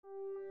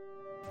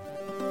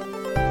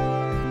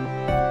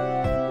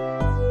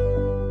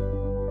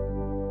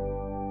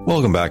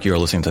Welcome back. You're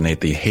listening to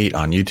Nate the Hate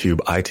on YouTube,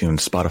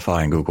 iTunes,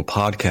 Spotify, and Google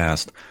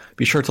Podcast.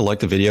 Be sure to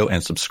like the video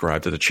and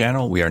subscribe to the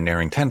channel. We are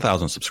nearing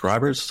 10,000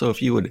 subscribers, so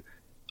if you would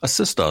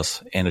assist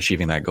us in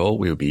achieving that goal,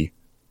 we would be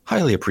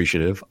highly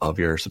appreciative of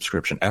your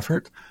subscription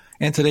effort.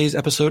 And today's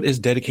episode is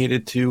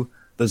dedicated to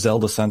the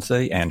Zelda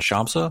Sensei and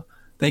Shamsa.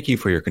 Thank you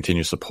for your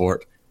continued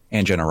support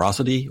and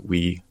generosity.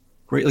 We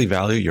greatly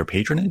value your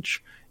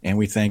patronage, and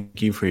we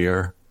thank you for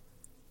your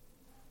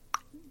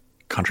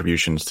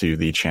contributions to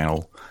the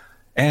channel.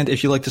 And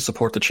if you'd like to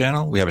support the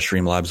channel, we have a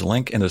Streamlabs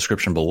link in the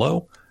description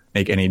below.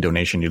 Make any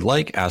donation you'd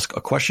like, ask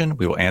a question,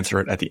 we will answer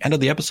it at the end of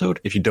the episode.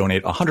 If you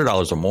donate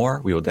 $100 or more,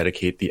 we will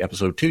dedicate the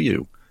episode to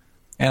you.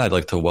 And I'd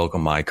like to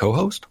welcome my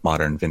co-host,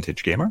 Modern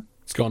Vintage Gamer.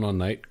 What's going on,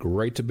 Nate?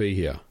 Great to be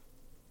here.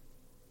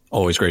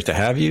 Always great to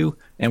have you.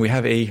 And we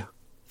have a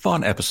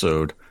fun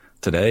episode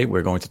today.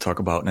 We're going to talk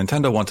about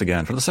Nintendo once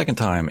again for the second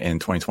time in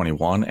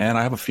 2021. And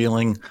I have a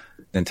feeling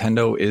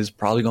Nintendo is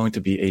probably going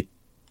to be a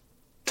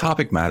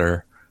topic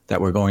matter that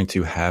we're going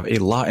to have a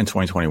lot in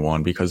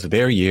 2021 because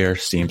their year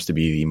seems to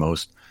be the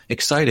most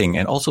exciting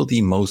and also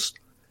the most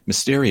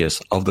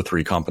mysterious of the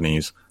three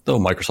companies, though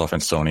Microsoft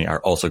and Sony are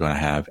also going to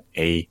have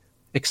a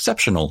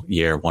exceptional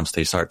year once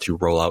they start to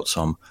roll out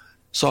some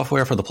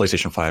software for the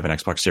PlayStation 5 and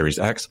Xbox Series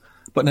X.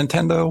 But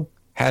Nintendo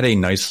had a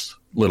nice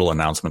little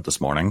announcement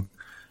this morning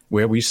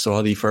where we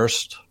saw the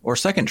first or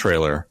second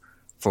trailer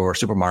for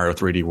Super Mario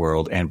 3D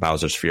World and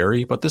Bowser's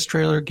Fury. But this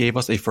trailer gave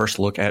us a first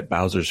look at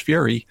Bowser's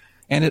Fury,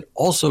 and it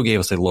also gave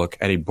us a look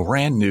at a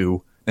brand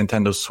new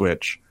Nintendo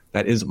Switch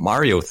that is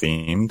Mario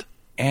themed.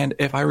 And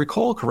if I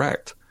recall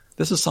correct,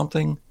 this is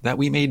something that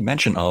we made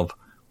mention of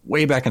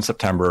way back in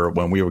September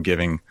when we were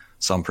giving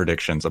some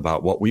predictions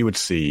about what we would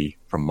see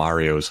from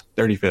Mario's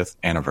 35th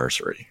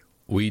anniversary.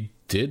 We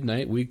did,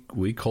 Nate.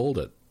 We called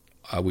it.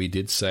 We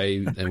did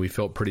say, and we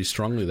felt pretty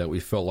strongly that we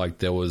felt like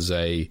there was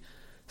a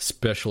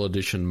special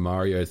edition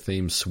Mario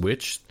themed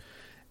Switch.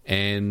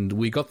 And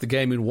we got the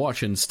Game &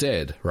 Watch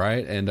instead,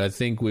 right? And I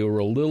think we were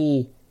a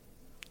little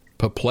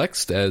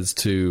perplexed as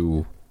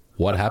to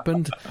what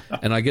happened.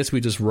 And I guess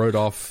we just wrote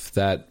off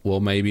that, well,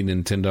 maybe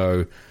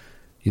Nintendo,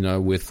 you know,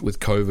 with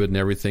COVID and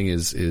everything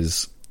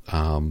is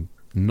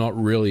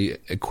not really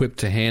equipped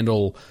to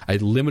handle a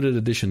limited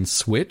edition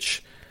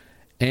Switch.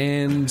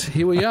 And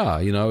here we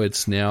are. You know,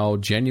 it's now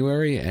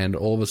January, and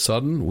all of a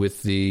sudden,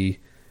 with the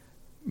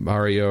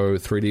Mario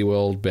 3D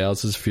World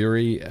Bowser's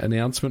Fury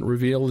announcement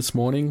reveal this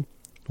morning,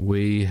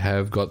 we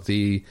have got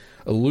the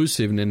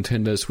elusive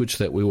Nintendo Switch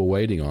that we were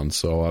waiting on.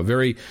 So a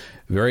very,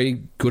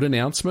 very good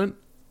announcement.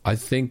 I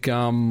think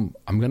I'm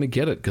going to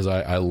get it because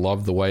I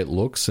love the way it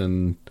looks,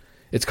 and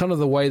it's kind of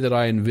the way that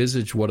I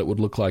envisaged what it would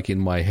look like in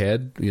my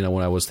head, you know,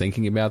 when I was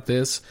thinking about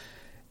this.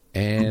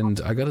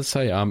 And I got to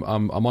say, I'm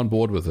on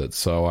board with it.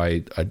 So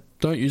I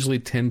don't usually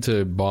tend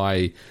to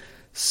buy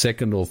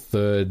second or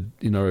third,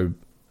 you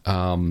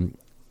know,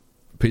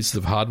 pieces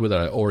of hardware that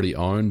I already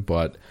own,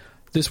 but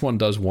this one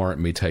does warrant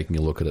me taking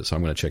a look at it, so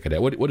I'm going to check it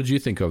out. What did you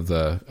think of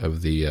the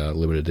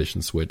limited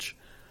edition Switch?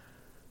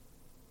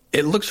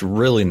 It looks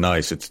really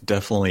nice. It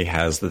definitely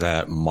has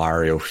that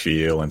Mario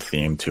feel and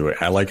theme to it.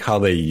 I like how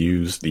they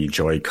use the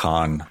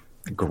Joy-Con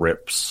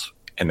grips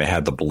and they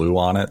had the blue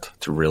on it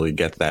to really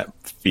get that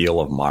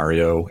feel of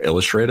Mario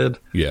illustrated.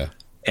 Yeah.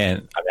 And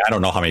I mean, I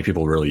don't know how many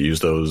people really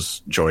use those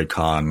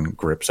Joy-Con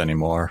grips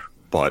anymore,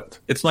 but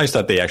it's nice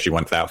that they actually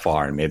went that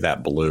far and made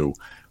that blue.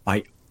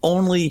 My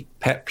only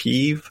pet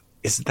peeve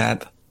is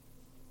that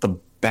the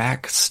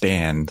back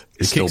stand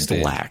is still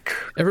black.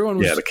 Everyone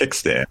was, the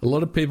kickstand. A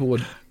lot of people were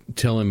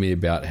telling me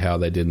about how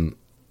they didn't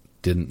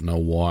know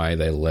why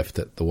they left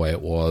it the way it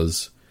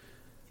was.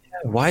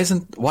 Why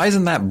isn't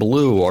that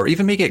blue, or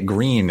even make it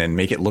green and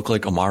make it look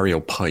like a Mario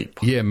pipe?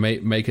 Yeah,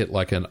 make it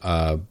like an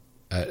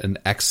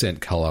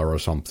accent color or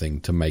something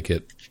to make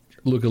it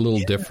look a little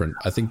different.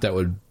 I think that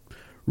would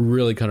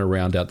really kind of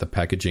round out the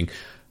packaging.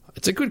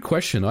 It's a good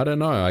question. I don't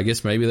know. I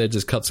guess maybe they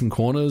just cut some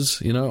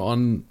corners, you know,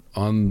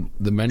 on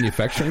the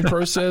manufacturing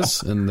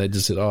process, and they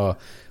just said, "Oh,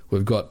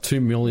 we've got 2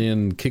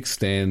 million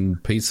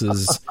kickstand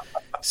pieces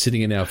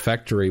sitting in our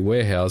factory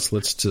warehouse.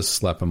 Let's just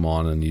slap them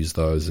on and use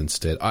those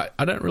instead."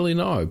 I don't really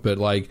know, but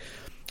like,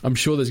 I'm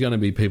sure there's going to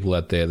be people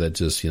out there that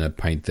just, you know,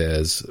 paint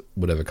theirs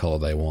whatever color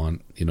they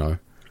want, you know.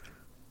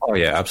 Oh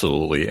yeah,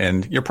 absolutely.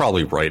 And you're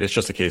probably right. It's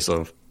just a case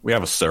of we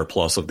have a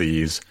surplus of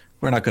these.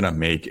 We're not going to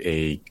make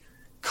a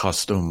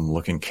custom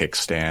looking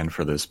kickstand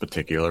for this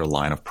particular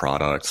line of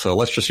products, so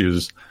let's just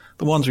use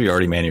the ones we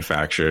already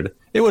manufactured.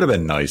 It would have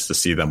been nice to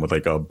see them with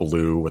like a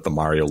blue with the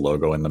Mario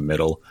logo in the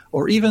middle,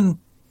 or even,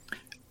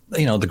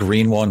 you know, the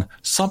green one,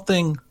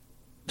 something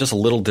just a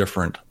little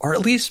different, or at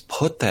least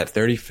put that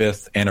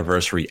 35th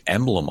anniversary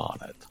emblem on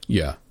it.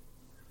 Yeah,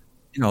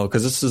 you know,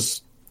 because this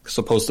is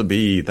supposed to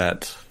be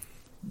that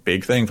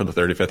big thing for the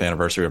 35th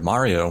anniversary of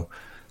Mario,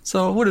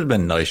 so it would have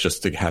been nice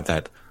just to have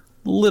that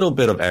little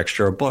bit of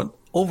extra. But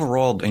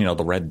overall, you know,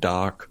 the red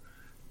dock,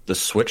 the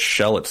Switch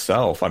shell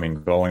itself, I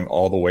mean, going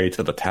all the way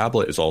to the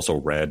tablet is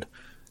also red.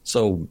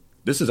 So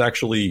this is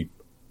actually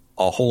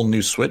a whole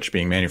new Switch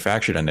being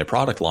manufactured in their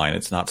product line.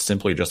 It's not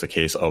simply just a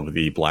case of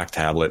the black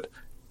tablet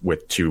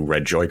with 2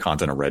 red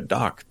Joy-Cons and a red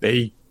dock.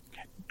 They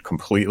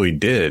completely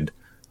did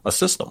a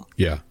system.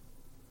 Yeah.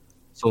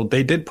 So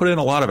they did put in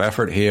a lot of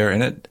effort here,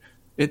 and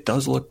it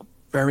does look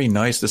very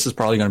nice. This is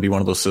probably going to be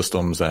one of those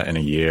systems that in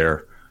a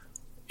year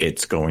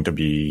it's going to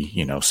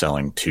be,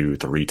 selling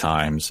 2-3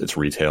 times its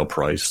retail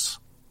price.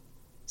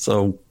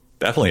 So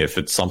definitely, if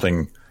it's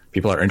something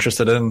people are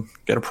interested in,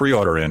 get a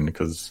pre-order in,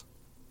 because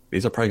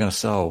these are probably going to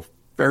sell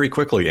very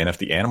quickly. And if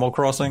the Animal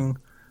Crossing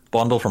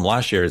bundle from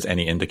last year is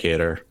any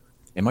indicator,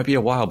 it might be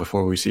a while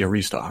before we see a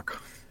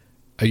restock.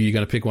 Are you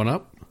going to pick one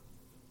up?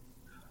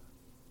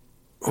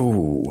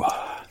 Ooh,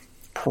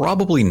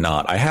 probably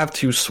not. I have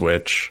 2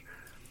 Switch,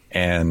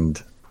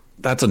 and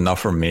that's enough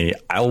for me.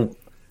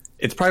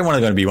 It's probably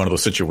going to be one of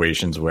those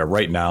situations where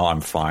right now I'm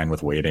fine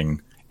with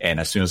waiting, and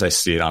as soon as I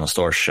see it on a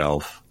store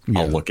shelf,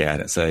 I'll look at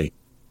it and say,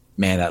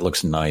 man, that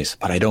looks nice,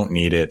 but I don't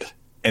need it.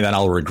 And then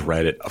I'll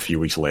regret it a few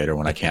weeks later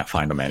when I can't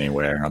find them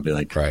anywhere. And I'll be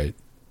like, right.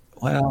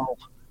 Well,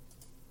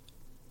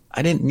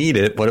 I didn't need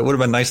it, but it would have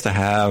been nice to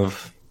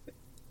have.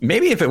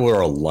 Maybe if it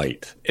were a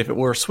Lite, if it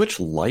were a Switch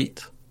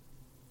Lite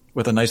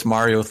with a nice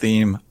Mario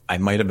theme, I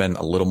might have been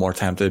a little more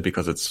tempted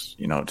because it's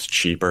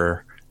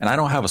cheaper, and I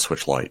don't have a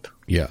Switch Lite.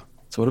 Yeah.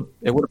 So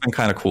it would have been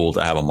kind of cool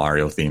to have a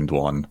Mario themed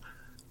one,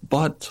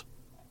 but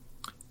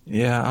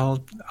yeah,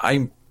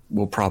 I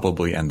will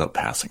probably end up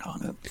passing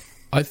on it.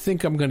 I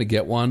think I'm going to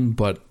get one,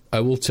 but I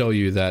will tell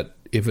you that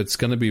if it's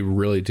going to be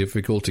really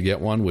difficult to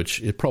get one,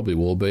 which it probably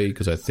will be,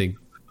 because I think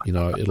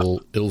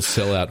it'll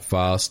sell out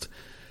fast.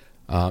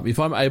 If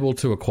I'm able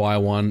to acquire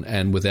one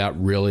and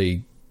without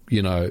really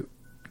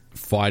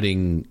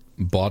fighting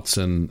bots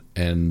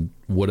and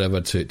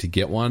whatever to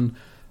get one,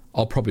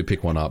 I'll probably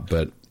pick one up.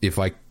 But if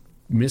I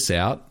miss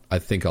out, I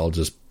think I'll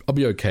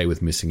be okay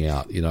with missing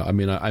out. I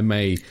mean, I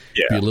may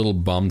be a little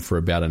bummed for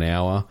about an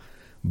hour,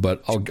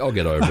 but I'll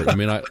get over it. I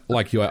mean,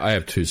 I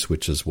have 2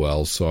 Switch as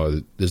well,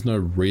 so there's no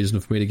reason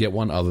for me to get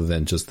one other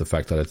than just the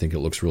fact that I think it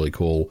looks really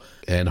cool.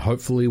 And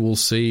hopefully we'll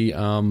see,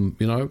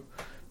 Zelda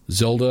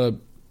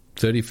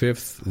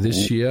 35th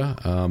this year.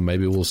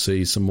 Maybe we'll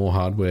see some more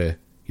hardware,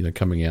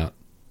 coming out,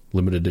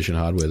 limited edition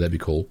hardware. That'd be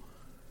cool.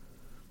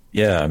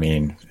 Yeah, I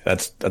mean,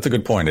 that's a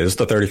good point. It is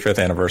the 35th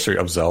anniversary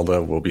of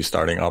Zelda. We'll be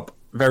starting up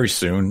very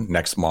soon.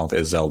 Next month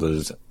is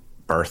Zelda's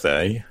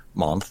birthday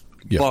month.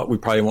 Yep. But we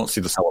probably won't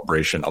see the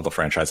celebration of the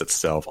franchise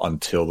itself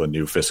until the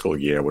new fiscal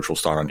year, which will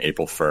start on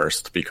April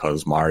 1st,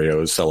 because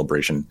Mario's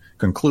celebration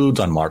concludes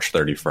on March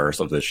 31st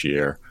of this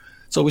year.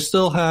 So we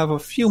still have a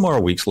few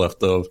more weeks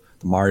left of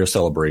the Mario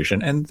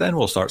celebration, and then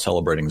we'll start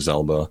celebrating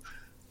Zelda.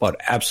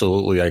 But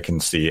absolutely, I can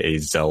see a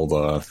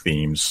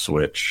Zelda-themed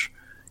Switch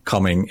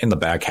coming in the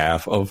back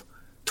half of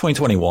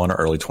 2021 or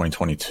early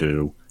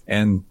 2022.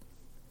 And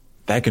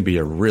that could be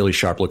a really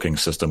sharp-looking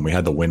system. We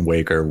had the Wind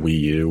Waker Wii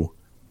U,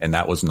 and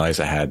that was nice.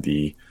 It had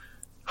the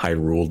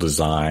Hyrule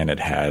design. It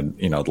had,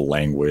 the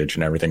language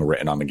and everything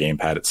written on the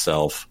gamepad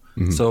itself.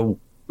 Mm-hmm. So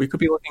we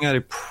could be looking at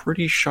a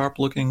pretty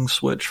sharp-looking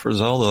Switch for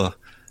Zelda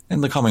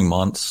in the coming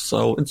months.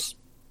 So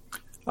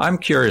I'm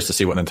curious to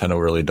see what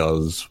Nintendo really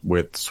does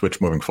with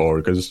Switch moving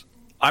forward, because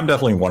I'm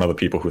definitely one of the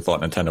people who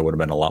thought Nintendo would have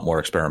been a lot more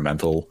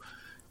experimental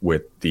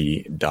with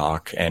the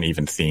dock and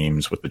even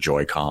themes with the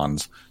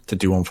Joy-Cons to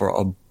do them for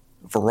a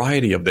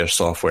variety of their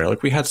software.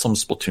 Like we had some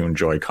Splatoon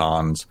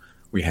Joy-Cons.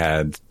 We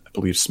had, I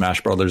believe, Smash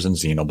Brothers and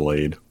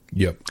Xenoblade.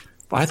 Yep.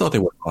 But I thought they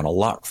would have gone a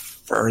lot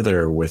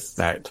further with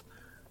that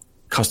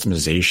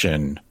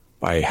customization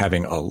by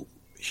having a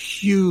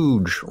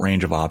huge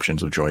range of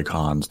options of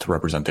Joy-Cons to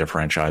represent their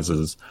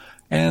franchises.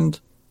 And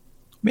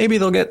maybe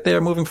they'll get there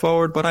moving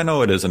forward, but I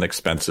know it is an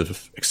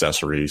expensive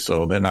accessory,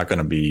 so they're not going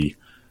to be,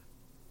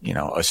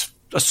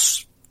 a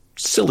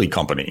silly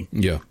company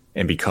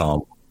and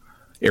become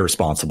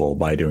irresponsible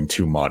by doing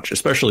too much,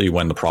 especially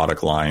when the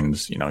product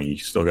lines, you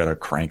still got to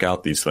crank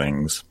out these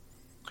things.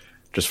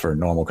 Just for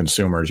normal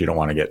consumers, you don't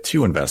want to get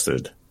too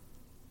invested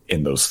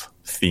in those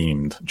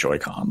themed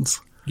Joy-Cons.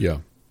 Yeah.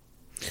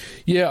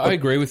 Yeah, I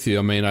agree with you.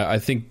 I mean, I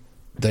think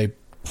they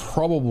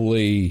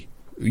probably,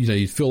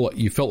 you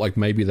felt like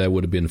maybe they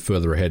would have been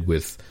further ahead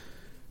with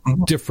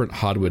different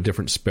hardware,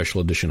 different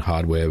special edition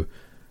hardware.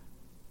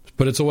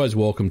 But it's always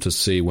welcome to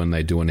see when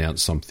they do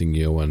announce something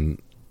new. And,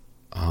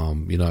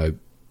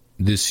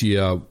 this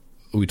year,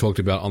 we talked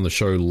about on the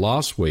show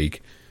last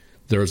week,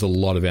 there is a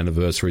lot of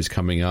anniversaries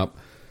coming up.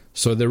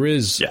 So there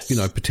is,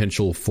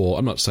 potential for,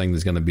 I'm not saying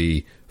there's going to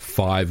be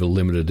 5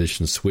 limited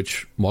edition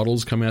Switch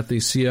models come out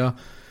this year,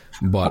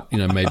 but,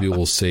 maybe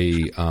we'll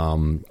see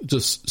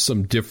just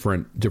some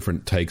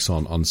different takes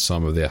on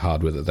some of their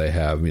hardware that they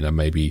have,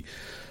 maybe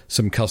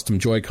some custom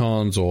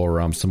Joy-Cons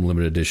or some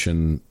limited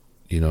edition,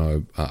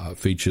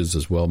 features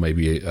as well,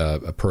 maybe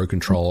a Pro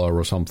controller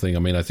or something. I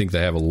mean, I think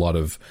they have a lot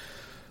of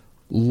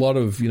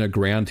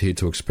ground here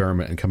to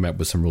experiment and come up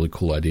with some really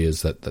cool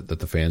ideas that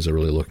the fans are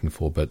really looking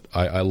for. But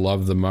I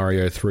love the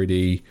Mario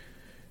 3D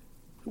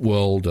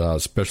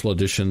World Special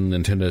Edition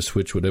Nintendo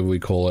Switch, whatever we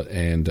call it.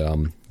 And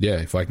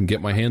if I can get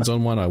my hands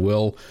on one, I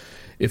will.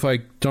 If I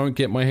don't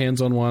get my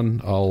hands on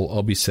one,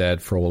 I'll be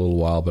sad for a little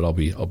while, but I'll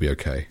be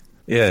okay.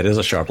 Yeah, it is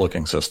a sharp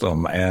looking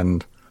system,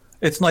 and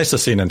It's nice to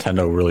see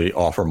Nintendo really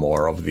offer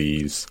more of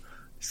these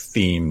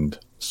themed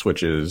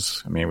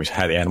Switches. I mean, we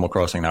had Animal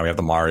Crossing, now we have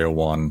the Mario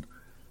one.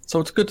 So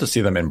it's good to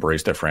see them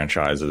embrace their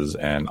franchises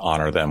and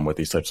honor them with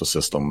these types of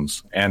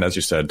systems. And as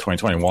you said,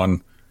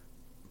 2021,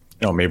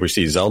 maybe we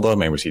see Zelda,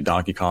 maybe we see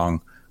Donkey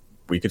Kong.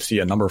 We could see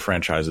a number of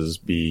franchises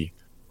be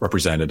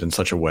represented in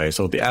such a way.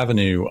 So the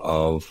avenue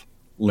of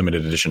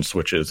limited edition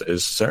Switches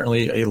is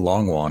certainly a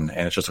long one,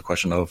 and it's just a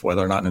question of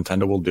whether or not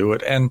Nintendo will do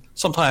it. And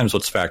sometimes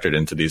what's factored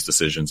into these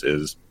decisions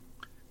is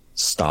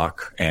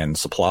stock and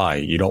supply.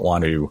 You don't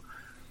want to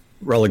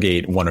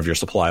relegate one of your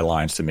supply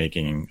lines to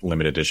making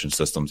limited edition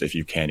systems if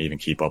you can't even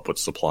keep up with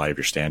supply of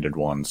your standard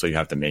one. So you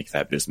have to make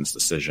that business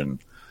decision.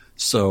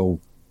 So,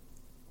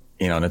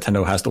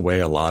 Nintendo has to weigh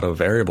a lot of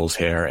variables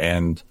here,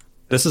 and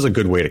this is a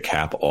good way to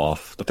cap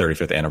off the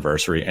 35th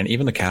anniversary and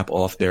even to cap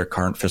off their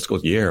current fiscal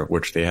year,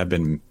 which they have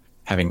been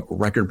having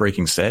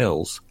record-breaking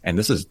sales. And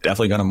this is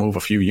definitely going to move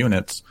a few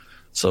units.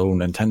 So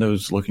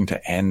Nintendo's looking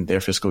to end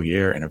their fiscal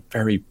year in a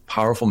very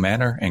powerful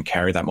manner and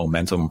carry that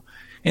momentum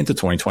into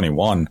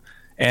 2021.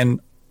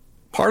 And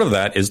part of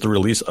that is the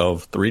release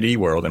of 3D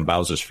World and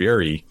Bowser's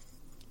Fury.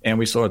 And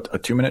we saw a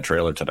 2-minute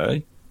trailer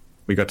today.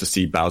 We got to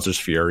see Bowser's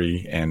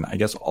Fury and I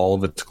guess all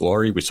of its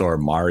glory. We saw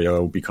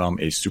Mario become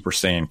a Super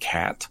Saiyan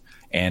cat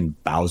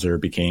and Bowser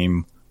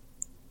became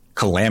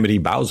Calamity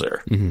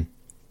Bowser. Mm-hmm.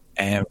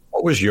 And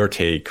what was your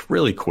take,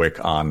 really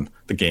quick, on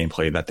the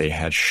gameplay that they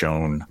had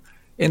shown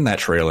in that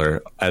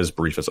trailer, as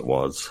brief as it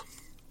was?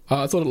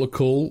 I thought it looked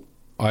cool.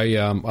 I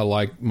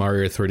like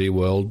Mario 3D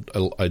World.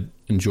 I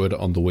enjoyed it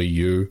on the Wii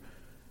U.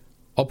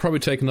 I'll probably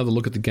take another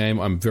look at the game.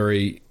 I'm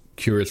very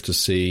curious to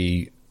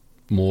see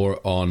more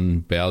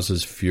on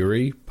Bowser's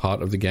Fury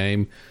part of the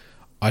game.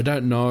 I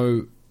don't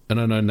know, and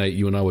I know, Nate,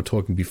 you and I were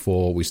talking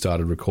before we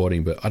started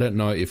recording, but I don't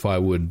know if I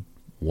would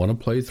want to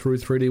play through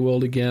 3D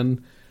World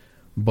again.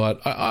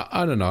 But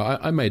I don't know.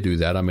 I may do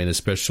that. I mean,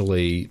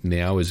 especially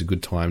now is a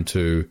good time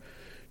to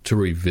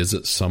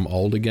revisit some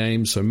older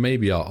games. So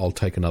maybe I'll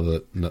take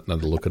another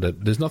look at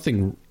it. There's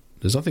nothing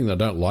that I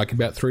don't like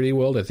about 3D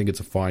World. I think it's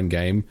a fine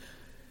game.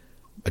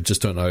 I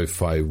just don't know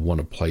if I want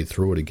to play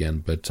through it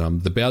again. But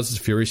the Bowser's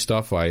Fury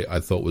stuff I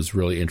thought was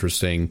really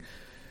interesting.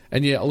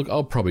 And yeah, look,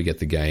 I'll probably get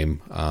the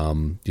game.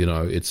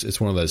 It's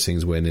one of those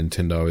things where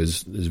Nintendo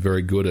is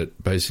very good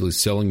at basically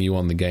selling you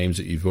on the games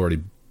that you've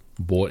already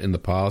bought in the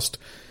past.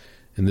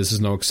 And this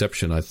is no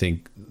exception. I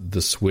think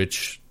the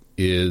Switch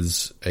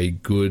is a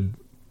good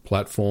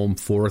platform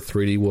for a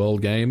 3D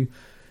World game.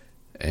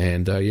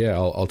 And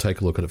I'll take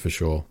a look at it for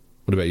sure.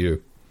 What about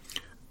you?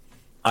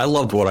 I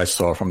loved what I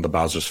saw from the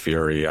Bowser's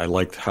Fury. I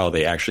liked how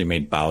they actually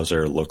made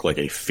Bowser look like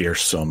a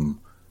fearsome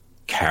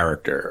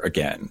character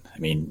again. I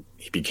mean,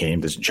 he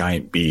became this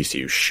giant beast.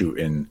 He was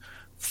shooting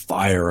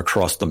fire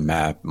across the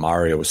map.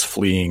 Mario was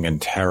fleeing in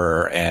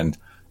terror, and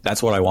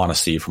that's what I want to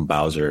see from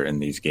Bowser in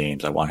these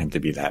games. I want him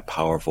to be that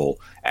powerful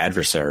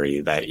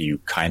adversary that you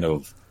kind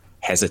of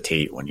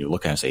hesitate when you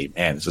look at and say,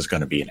 man, this is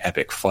going to be an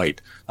epic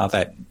fight. Not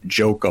that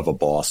joke of a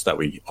boss that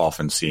we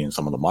often see in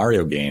some of the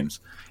Mario games.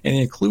 And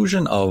the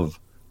inclusion of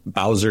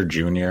Bowser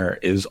Jr.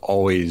 is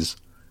always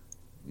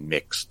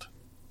mixed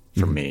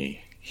for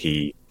me.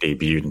 He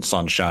debuted in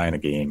Sunshine, a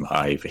game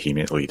I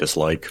vehemently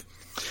dislike.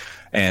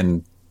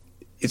 And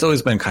he's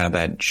always been kind of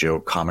that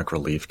joke, comic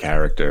relief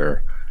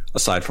character,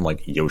 aside from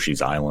like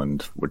Yoshi's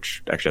Island,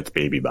 which actually that's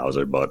Baby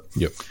Bowser, but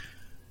yep.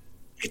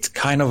 It's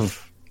kind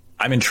of,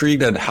 I'm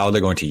intrigued at how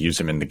they're going to use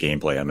him in the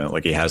gameplay. I mean,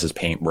 like he has his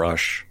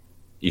paintbrush.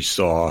 You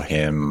saw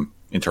him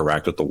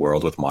interact with the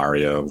world with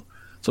Mario.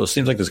 So it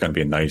seems like there's going to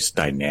be a nice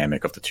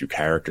dynamic of the two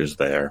characters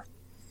there.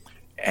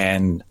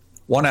 And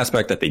one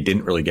aspect that they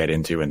didn't really get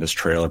into in this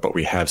trailer, but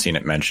we have seen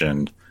it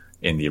mentioned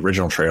in the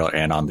original trailer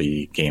and on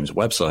the game's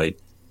website,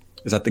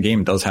 is that the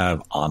game does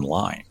have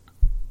online.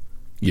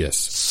 Yes.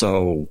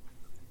 So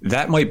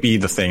that might be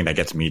the thing that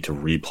gets me to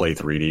replay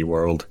 3D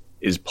World,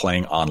 is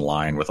playing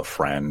online with a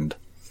friend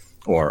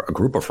or a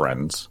group of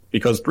friends.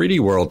 Because 3D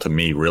World, to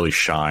me, really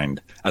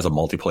shined as a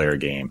multiplayer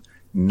game,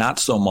 not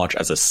so much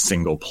as a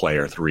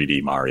single-player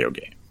 3D Mario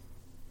game.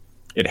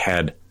 It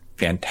had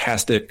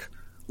fantastic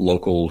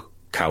local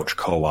couch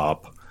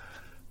co-op,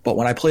 but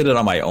when I played it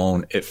on my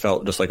own, it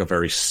felt just like a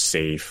very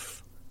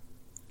safe,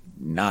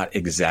 not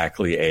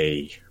exactly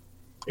a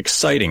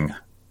exciting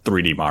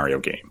 3D Mario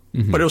game.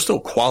 Mm-hmm. But it was still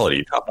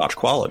quality, top-notch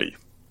quality.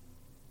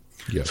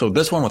 Yeah. So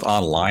this one with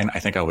online, I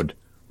think I would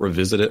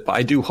revisit it, but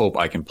I do hope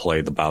I can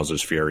play the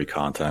Bowser's Fury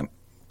content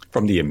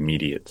from the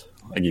immediate.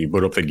 Like you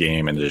boot up the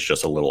game and there's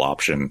just a little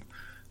option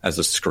as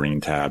a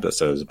screen tab that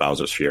says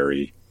Bowser's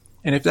Fury.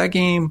 And if that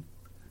game,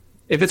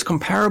 if it's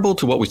comparable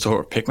to what we saw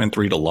with Pikmin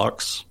 3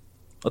 Deluxe,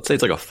 let's say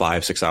it's like a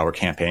 5-6 hour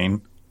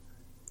campaign,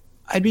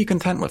 I'd be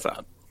content with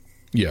that.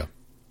 Yeah.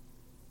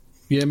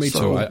 Yeah, me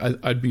too.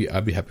 I'd be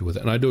happy with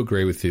it. And I do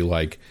agree with you.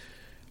 Like,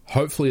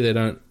 hopefully they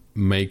don't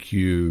make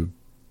you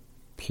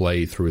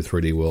play through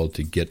 3D World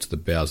to get to the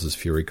Bowser's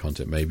Fury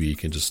content. Maybe you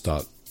can just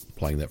start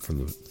playing that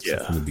from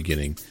the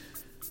beginning.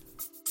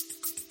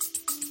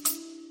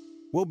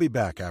 We'll be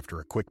back after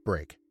a quick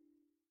break.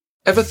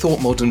 Ever thought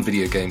modern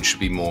video games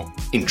should be more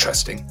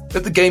interesting?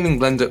 At the Gaming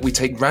Blender, we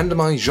take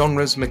randomized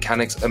genres,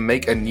 mechanics, and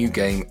make a new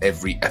game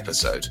every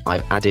episode.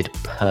 I've added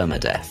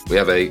permadeath. We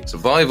have a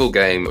survival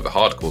game of a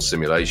hardcore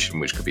simulation,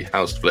 which could be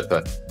House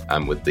Flipper,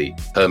 and with the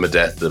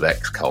permadeath of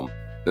XCOM.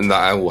 And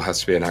that all has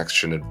to be an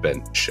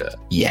action-adventure.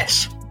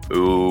 Yes.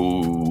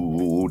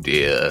 Oh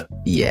dear.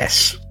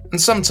 Yes.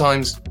 And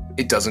sometimes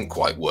it doesn't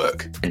quite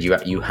work. And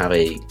you have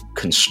a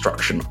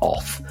construction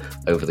off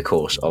over the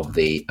course of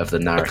the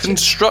narrative. A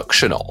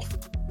construction off.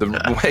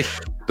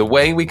 The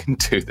way we can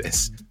do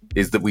this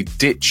is that we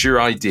ditch your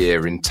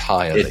idea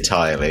entirely.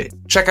 Entirely.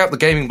 Check out the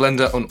Gaming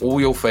Blender on all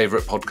your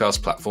favourite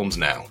podcast platforms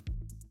now.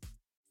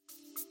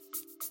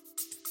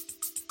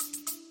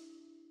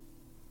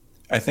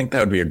 I think that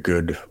would be a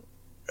good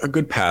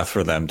path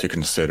for them to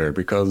consider,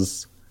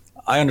 because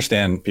I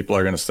understand people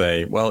are going to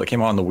say, well, it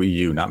came out on the Wii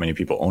U. Not many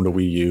people owned a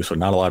Wii U, so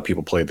not a lot of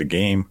people played the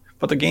game.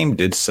 But the game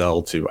did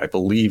sell to, I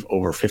believe,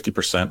 over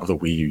 50% of the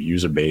Wii U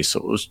user base. So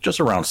it was just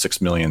around 6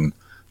 million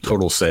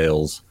total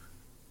sales.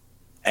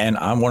 And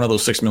I'm one of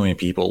those 6 million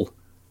people.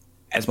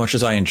 As much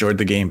as I enjoyed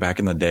the game back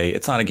in the day,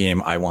 it's not a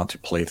game I want to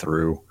play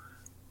through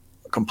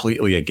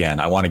completely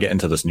again. I want to get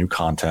into this new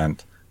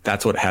content.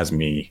 That's what has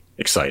me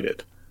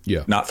excited.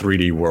 Yeah. Not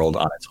 3D World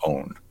on its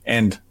own.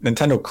 And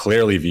Nintendo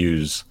clearly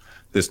views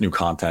this new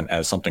content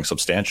as something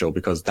substantial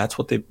because that's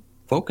what they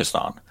focused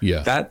on.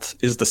 Yeah. That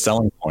is the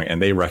selling point,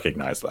 and they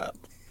recognize that.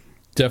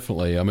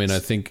 Definitely. I mean, I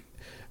think,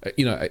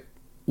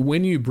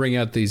 when you bring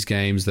out these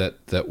games that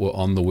were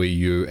on the Wii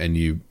U and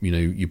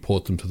you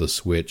port them to the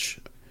Switch,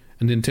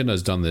 and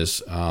Nintendo's done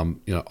this,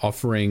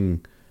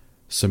 offering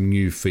some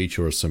new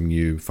feature or some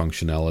new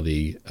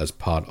functionality as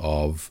part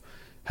of,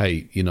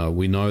 hey,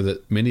 we know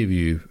that many of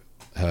you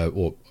have,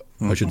 or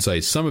I should say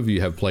some of you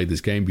have played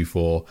this game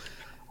before.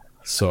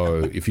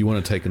 So if you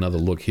want to take another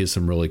look, here's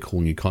some really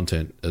cool new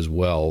content as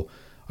well.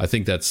 I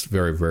think that's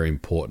very, very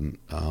important.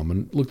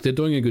 And look, they're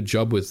doing a good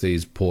job with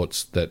these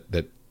ports that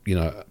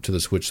to the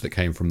Switch that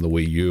came from the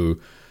Wii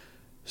U.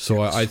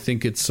 So I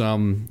think it's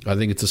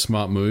a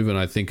smart move, and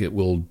I think it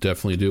will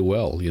definitely do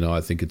well.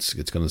 I think it's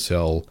going to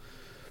sell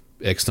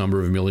X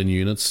number of million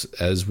units,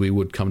 as we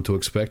would come to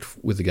expect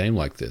with a game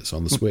like this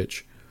on the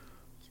Switch.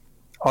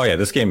 Oh, yeah,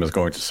 this game is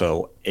going to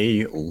sell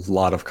a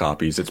lot of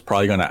copies. It's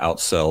probably going to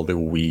outsell the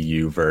Wii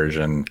U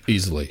version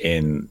easily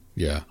in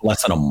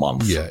less than a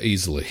month. Yeah,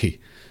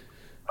 easily.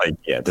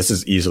 This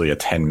is easily a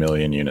 10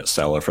 million unit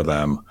seller for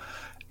them.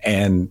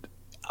 And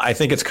I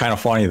think it's kind of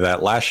funny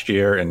that last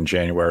year in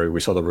January, we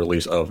saw the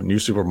release of New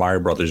Super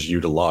Mario Bros.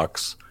 U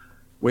Deluxe,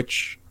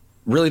 which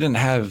really didn't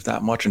have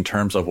that much in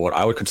terms of what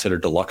I would consider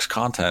deluxe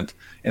content.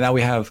 And now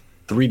we have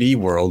 3D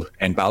World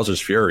and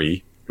Bowser's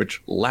Fury,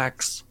 which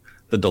lacks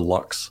the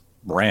deluxe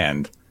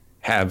brand,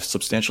 have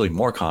substantially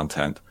more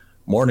content,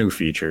 more new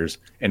features,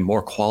 and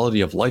more quality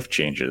of life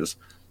changes.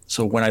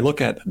 So when I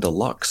look at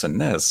deluxe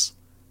and this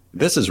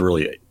is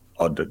really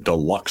a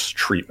deluxe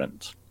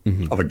treatment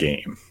of a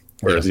game,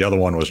 whereas the other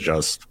one was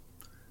just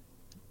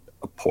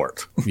a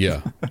port. Yeah.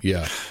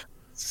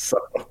 So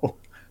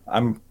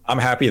I'm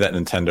happy that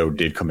Nintendo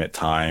did commit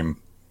time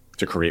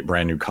to create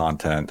brand new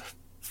content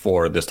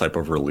for this type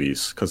of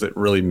release, because it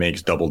really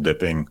makes double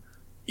dipping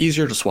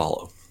easier to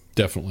swallow.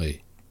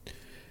 Definitely.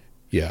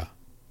 Yeah,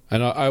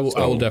 and I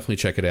will definitely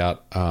check it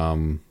out.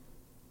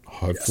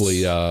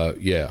 Hopefully,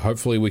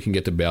 hopefully we can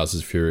get to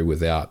Bowser's Fury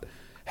without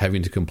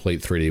having to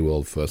complete 3D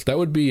World first. That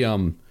would be,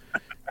 I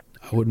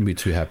wouldn't be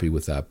too happy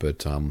with that,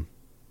 but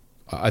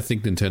I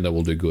think Nintendo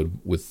will do good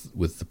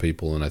with the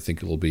people, and I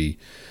think it'll be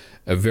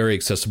a very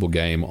accessible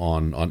game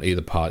on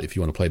either part. If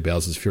you want to play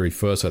Bowser's Fury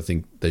first, I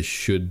think they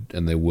should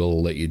and they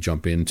will let you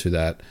jump into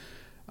that,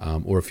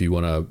 or if you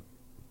want to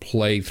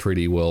play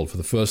 3D World for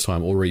the first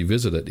time or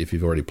revisit it if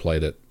you've already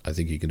played it, I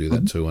think you can do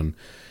that too. And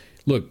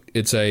look,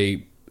 it's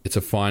a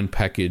fine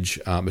package,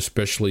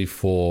 especially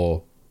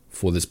for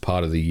this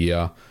part of the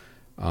year.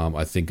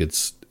 I think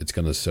it's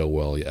going to sell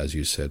well, as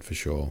you said, for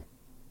sure.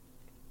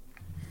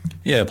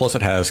 Yeah, plus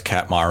it has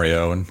Cat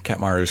Mario, and Cat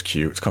Mario's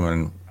cute. It's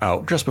coming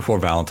out just before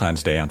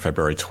Valentine's Day on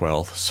February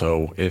 12th.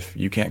 So if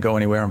you can't go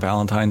anywhere on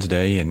Valentine's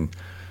Day and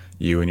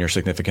you and your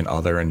significant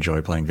other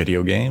enjoy playing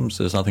video games,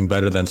 there's nothing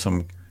better than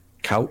some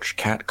couch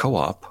cat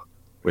co-op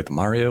with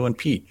Mario and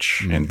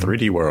Peach in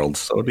 3D World.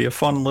 So it'd be a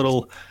fun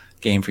little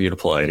game for you to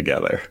play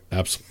together.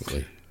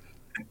 Absolutely.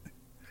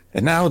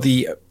 And now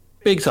the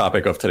big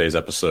topic of today's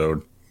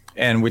episode,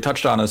 and we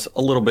touched on this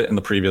a little bit in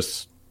the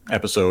previous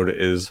episode,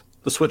 is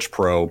the Switch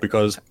Pro,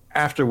 because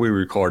after we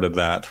recorded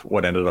that,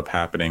 what ended up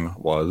happening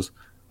was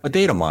a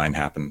data mine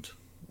happened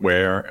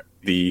where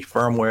the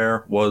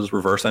firmware was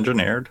reverse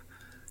engineered,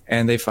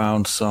 and they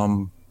found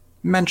some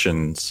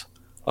mentions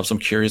of some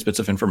curious bits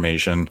of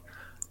information.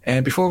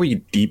 And before we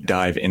deep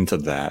dive into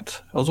that,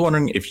 I was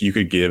wondering if you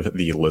could give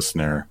the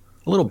listener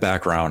a little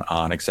background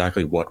on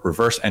exactly what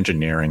reverse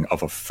engineering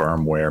of a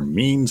firmware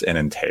means and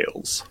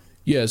entails.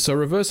 Yeah, so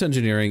reverse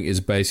engineering is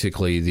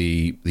basically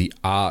the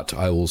art,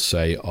 I will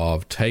say,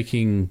 of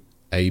taking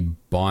a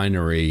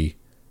binary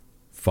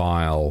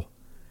file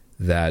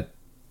that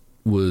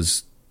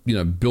was,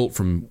 built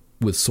from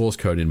with source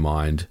code in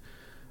mind,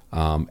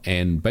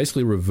 and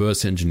basically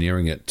reverse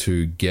engineering it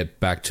to get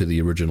back to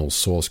the original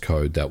source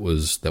code that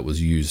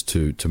was used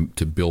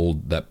to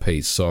build that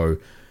piece. So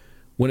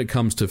when it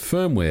comes to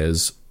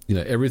firmwares,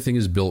 everything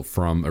is built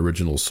from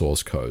original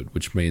source code,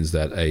 which means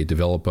that a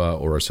developer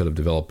or a set of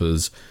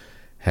developers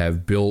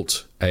have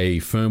built a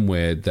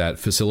firmware that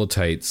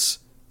facilitates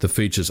the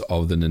features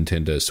of the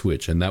Nintendo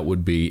Switch, and that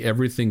would be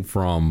everything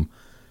from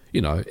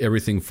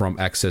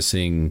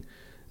accessing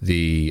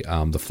the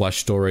flash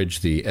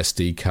storage, the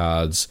SD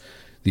cards,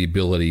 the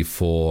ability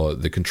for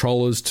the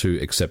controllers to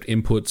accept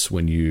inputs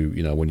when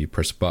you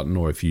press a button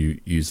or if you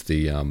use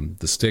the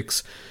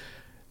sticks.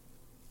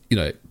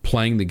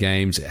 Playing the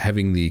games,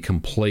 having the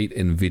complete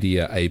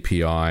NVIDIA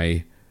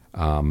API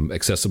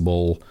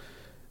accessible,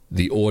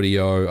 the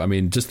audio. I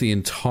mean, just the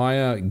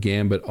entire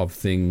gambit of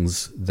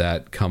things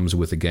that comes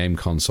with a game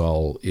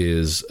console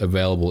is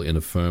available in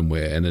a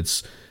firmware, and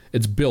it's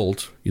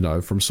built,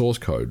 from source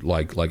code,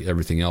 like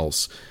everything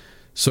else.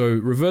 So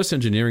reverse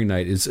engineering,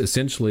 Nate, is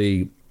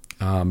essentially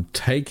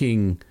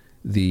taking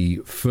the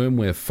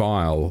firmware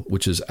file,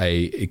 which is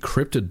a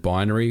encrypted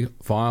binary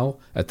file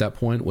at that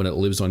point when it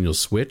lives on your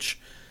Switch,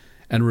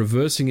 and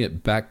reversing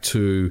it back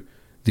to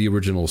the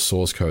original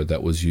source code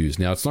that was used.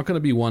 Now, it's not going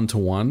to be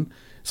one-to-one,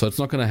 so it's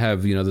not going to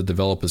have, the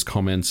developers'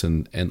 comments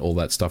and all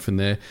that stuff in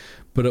there,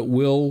 but it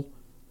will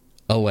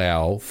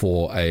allow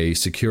for a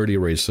security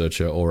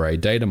researcher or a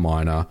data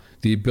miner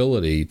the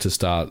ability to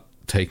start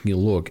taking a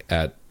look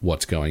at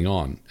what's going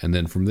on. And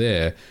then from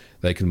there,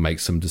 they can make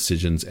some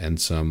decisions and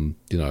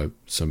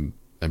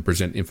and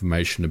present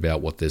information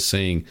about what they're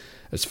seeing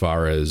as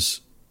far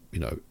as,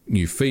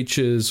 new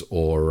features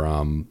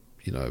or,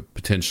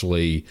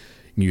 potentially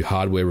new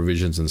hardware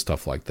revisions and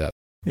stuff like that.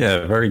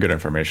 Yeah, very good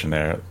information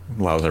there. It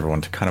allows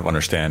everyone to kind of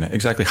understand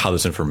exactly how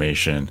this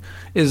information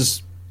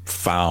is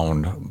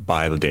found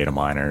by the data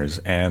miners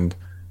and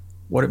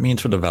what it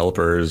means for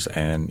developers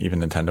and even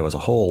Nintendo as a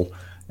whole.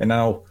 And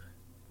now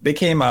they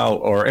came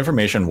out, or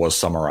information was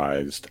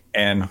summarized,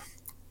 and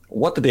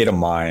what the data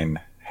mine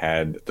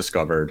had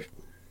discovered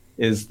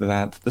is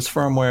that this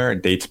firmware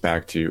dates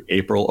back to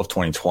April of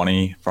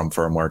 2020 from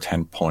firmware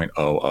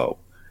 10.00.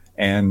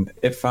 And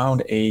it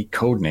found a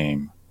code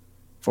name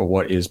for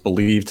what is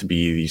believed to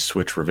be the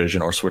Switch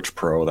revision or Switch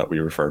Pro that we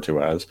refer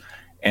to as.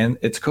 And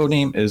its code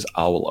name is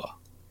Aula.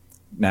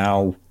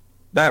 Now,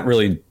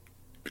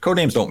 code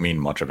names don't mean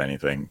much of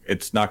anything.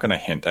 It's not going to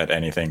hint at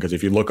anything, because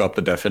if you look up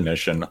the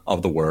definition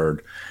of the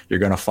word, you're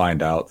going to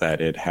find out that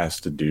it has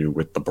to do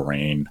with the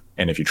brain.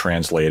 And if you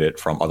translate it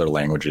from other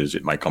languages,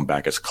 it might come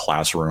back as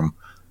classroom.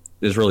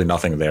 There's really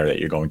nothing there that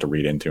you're going to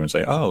read into and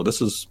say, oh,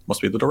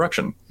 must be the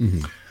direction.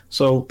 Mm-hmm.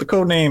 So the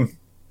code name,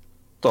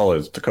 that's all it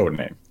is, the code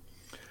name.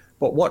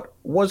 But what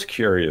was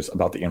curious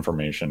about the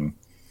information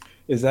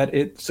is that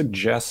it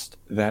suggests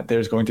that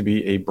there's going to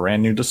be a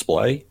brand new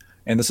display.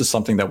 And this is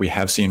something that we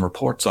have seen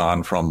reports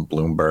on from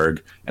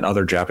Bloomberg and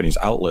other Japanese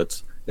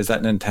outlets, is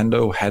that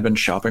Nintendo had been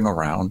shopping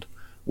around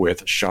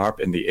with Sharp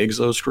and the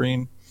IGZO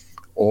screen,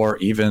 or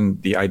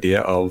even the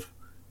idea of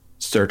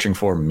searching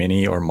for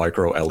mini or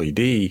micro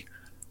LED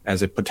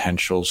as a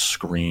potential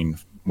screen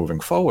moving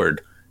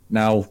forward.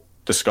 Now,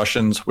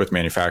 discussions with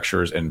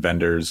manufacturers and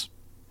vendors,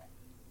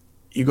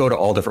 you go to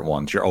all different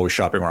ones. You're always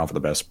shopping around for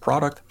the best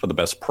product, for the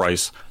best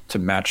price to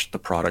match the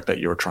product that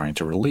you're trying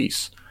to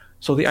release.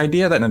 So the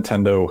idea that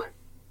Nintendo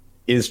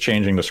is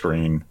changing the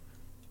screen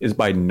is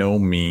by no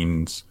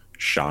means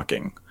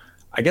shocking.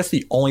 I guess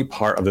the only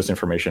part of this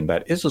information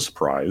that is a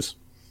surprise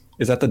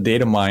is that the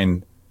data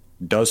mine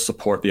does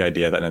support the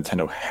idea that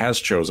Nintendo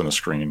has chosen a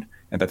screen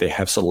and that they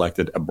have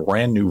selected a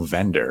brand new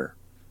vendor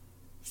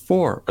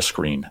for a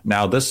screen.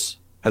 Now, this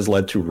has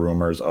led to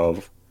rumors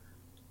of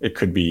it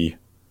could be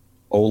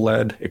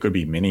OLED, it could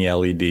be mini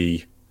LED,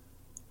 it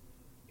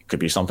could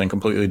be something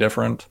completely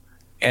different.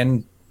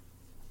 And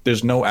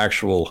there's no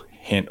actual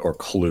hint or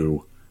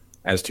clue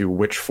as to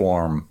which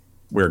form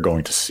we're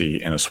going to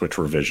see in a Switch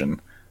revision.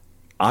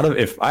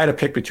 If I had to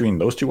pick between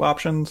those two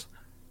options,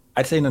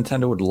 I'd say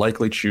Nintendo would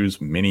likely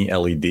choose mini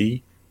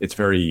LED. It's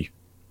very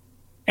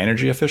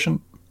energy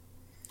efficient.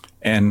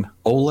 And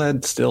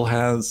OLED still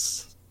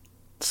has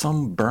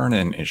some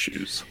burn-in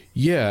issues.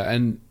 Yeah,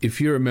 and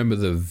if you remember,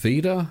 the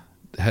Vita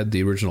had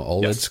the original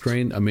OLED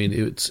screen. I mean,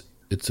 it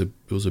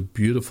was a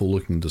beautiful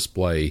looking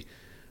display,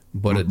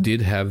 but it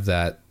did have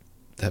that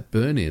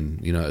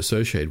burn-in,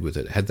 associated with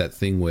it. It had that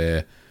thing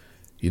where,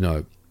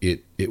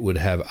 it would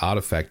have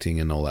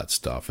artifacting and all that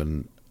stuff.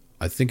 And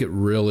I think it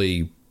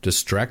really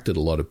distracted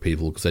a lot of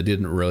people because they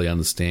didn't really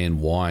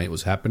understand why it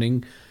was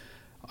happening.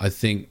 I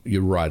think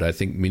you're right. I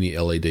think mini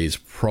LED is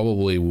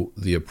probably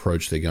the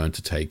approach they're going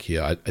to take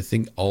here. I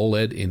think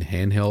OLED in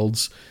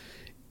handhelds,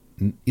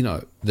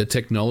 the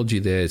technology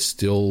there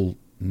still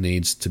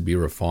needs to be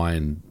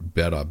refined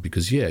better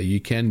because, you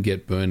can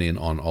get burn-in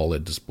on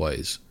OLED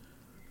displays.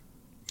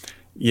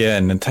 Yeah,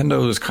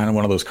 Nintendo is kind of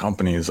one of those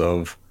companies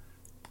of,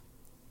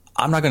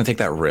 I'm not going to take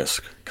that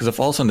risk, because if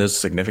all of a sudden there's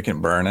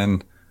significant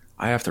burn-in,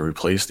 I have to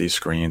replace these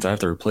screens, I have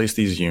to replace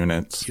these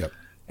units,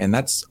 and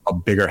that's a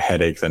bigger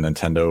headache than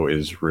Nintendo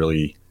is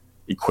really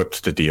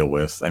equipped to deal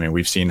with. I mean,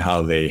 we've seen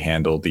how they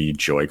handle the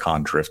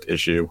Joy-Con drift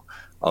issue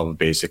of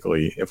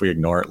basically if we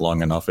ignore it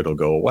long enough, it'll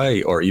go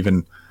away. Or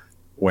even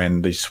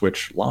when the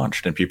Switch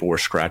launched and people were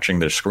scratching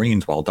their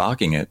screens while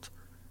docking it,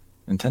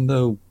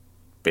 Nintendo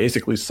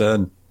basically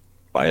said,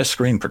 buy a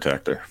screen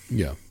protector.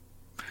 Yeah.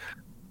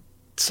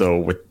 So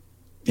with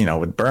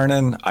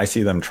burn-in, I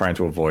see them trying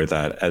to avoid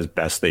that as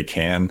best they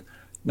can.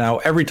 Now,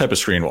 every type of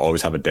screen will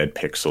always have a dead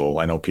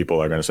pixel. I know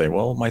people are going to say,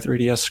 well, my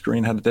 3DS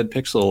screen had a dead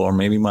pixel, or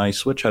maybe my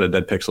Switch had a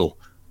dead pixel.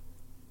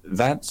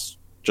 That's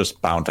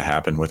just bound to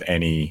happen with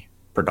any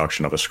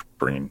production of a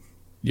screen.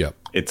 Yeah.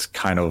 It's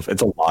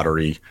a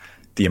lottery.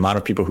 The amount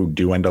of people who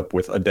do end up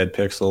with a dead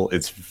pixel,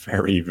 it's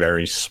very,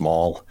 very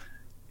small.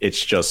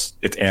 It's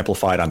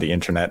amplified on the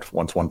internet.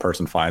 Once one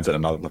person finds it,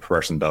 another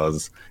person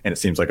does, and it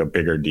seems like a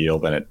bigger deal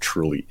than it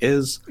truly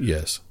is.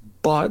 Yes.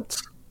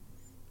 But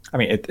I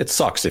mean, it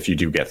sucks if you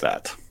do get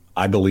that.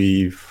 I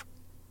believe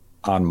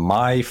on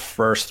my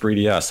first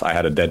 3DS, I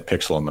had a dead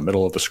pixel in the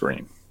middle of the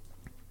screen.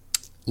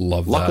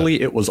 Love that.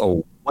 Luckily, it was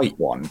a white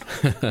one.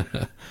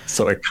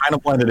 So it kind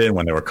of blended in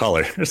when there were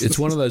colors. It's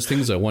one of those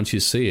things that once you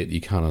see it,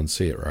 you can't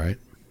unsee it, right?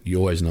 You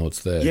always know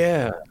it's there.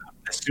 Yeah.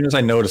 As soon as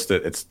I noticed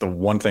it, it's the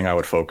one thing I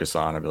would focus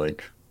on. I'd be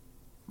like,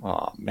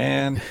 oh,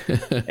 man.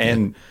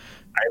 And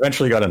I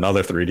eventually got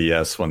another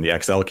 3DS when the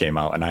XL came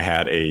out, and I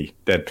had a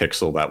dead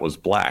pixel that was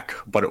black,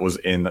 but it was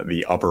in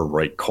the upper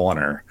right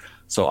corner.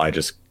 So I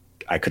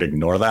could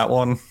ignore that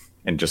one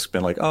and just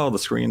been like, oh, the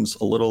screen's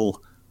a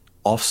little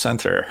off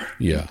center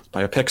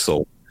by a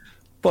pixel.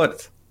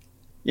 But,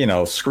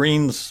 all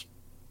screens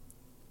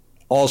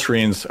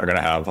are going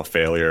to have a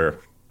failure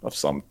of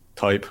some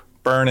type.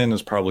 Burn-in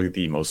is probably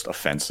the most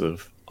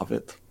offensive of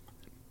it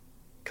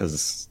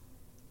because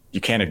you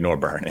can't ignore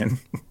burn-in.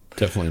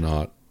 Definitely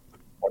not.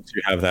 Once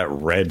you have that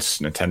red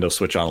Nintendo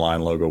Switch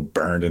Online logo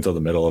burned into the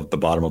middle of the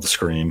bottom of the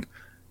screen,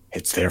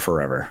 it's there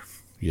forever.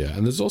 Yeah,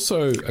 and there's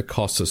also a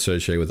cost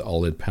associated with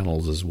OLED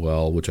panels as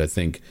well, which I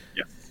think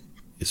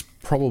is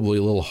probably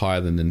a little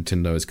higher than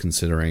Nintendo is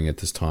considering at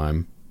this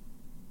time.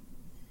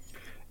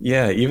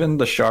 Yeah, even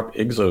the Sharp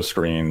IGZO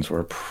screens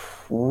were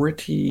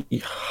pretty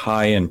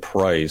high in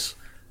price,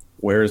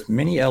 whereas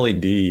Mini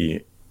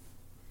LED,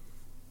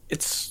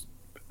 it's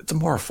a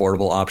more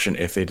affordable option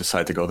if they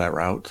decide to go that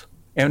route.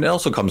 And it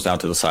also comes down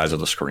to the size of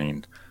the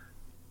screen.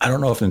 I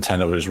don't know if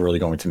Nintendo is really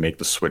going to make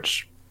the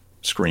Switch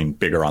screen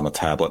bigger on the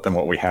tablet than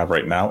what we have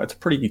right now.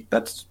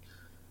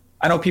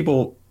 I know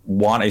people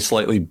want a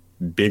slightly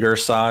bigger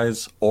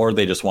size, or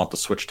they just want the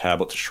Switch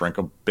tablet to shrink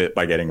a bit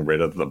by getting rid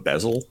of the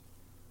bezel.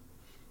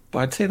 But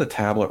I'd say the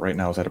tablet right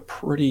now is at a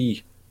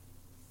pretty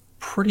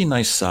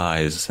nice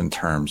size in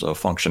terms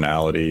of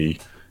functionality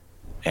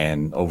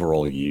and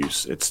overall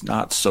use. It's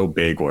not so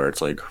big where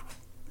it's like,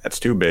 that's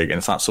too big, and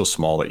it's not so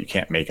small that you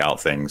can't make out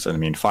things. And I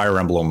mean, Fire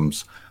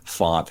Emblem's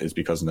font is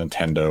because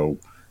Nintendo,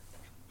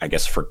 I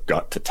guess,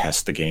 forgot to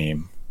test the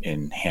game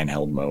in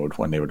handheld mode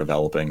when they were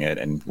developing it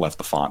and left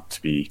the font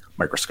to be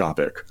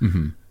microscopic.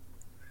 Mm-hmm.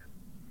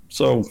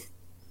 So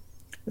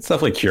it's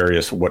definitely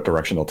curious what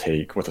direction they'll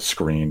take with a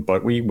screen,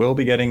 but we will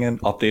be getting an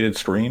updated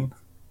screen.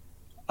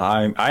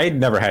 I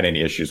never had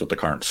any issues with the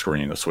current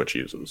screen the Switch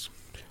uses.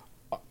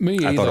 Me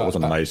either. I thought it was a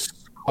nice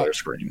clear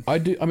screen. I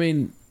do. I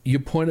mean, your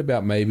point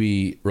about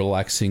maybe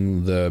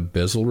relaxing the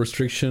bezel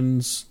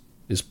restrictions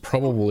is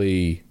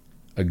probably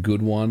a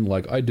good one.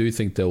 Like, I do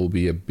think there will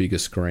be a bigger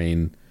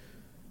screen,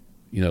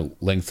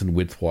 length and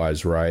width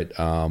wise, right?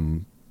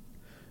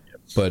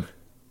 But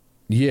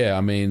yeah,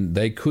 I mean,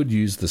 they could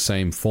use the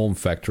same form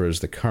factor as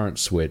the current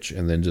Switch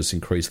and then just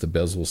increase the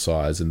bezel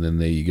size, and then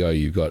there you go.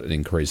 You've got an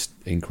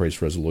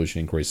increased resolution,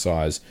 increased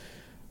size.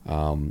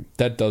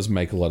 That does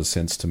make a lot of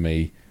sense to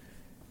me.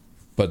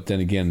 But then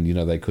again,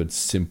 they could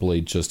simply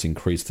just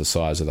increase the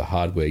size of the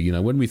hardware.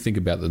 When we think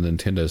about the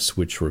Nintendo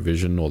Switch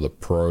revision or the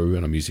Pro,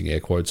 and I'm using air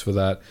quotes for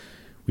that,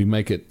 we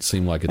make it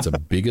seem like it's a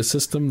bigger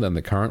system than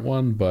the current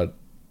one. But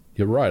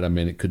you're right. I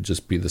mean, it could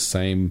just be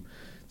the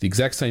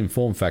exact same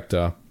form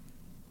factor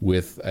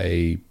with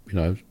a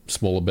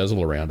smaller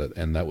bezel around it,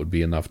 and that would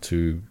be enough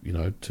to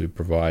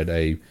provide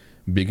a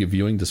bigger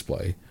viewing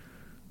display.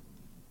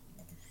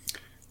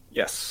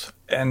 Yes,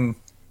 and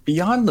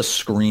beyond the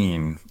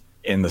screen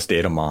in this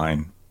data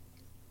mine,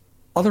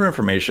 other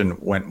information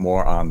went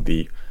more on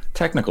the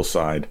technical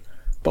side.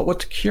 But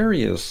what's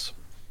curious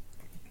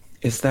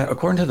is that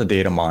according to the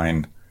data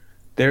mine,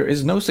 there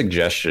is no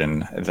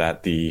suggestion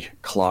that the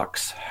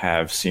clocks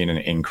have seen an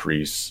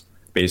increase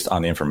based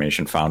on the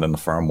information found in the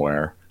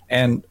firmware.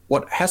 And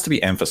what has to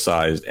be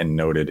emphasized and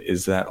noted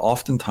is that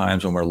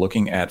oftentimes when we're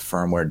looking at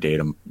firmware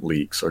data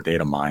leaks or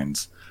data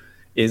mines,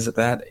 is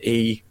that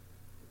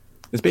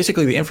is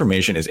basically the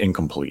information is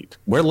incomplete.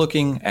 We're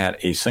looking at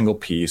a single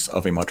piece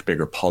of a much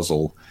bigger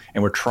puzzle,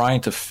 and we're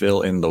trying to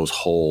fill in those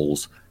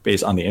holes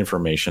based on the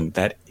information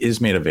that is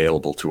made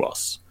available to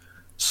us.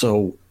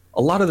 So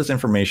a lot of this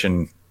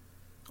information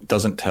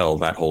doesn't tell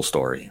that whole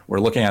story. We're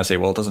looking at it and say,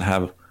 well, it doesn't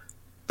have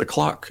the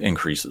clock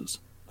increases.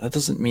 That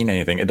doesn't mean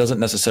anything. It doesn't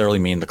necessarily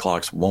mean the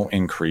clocks won't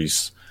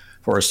increase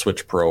for a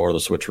Switch Pro or the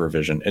Switch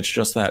revision. It's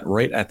just that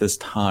right at this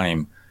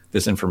time,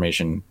 this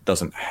information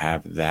doesn't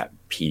have that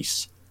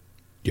piece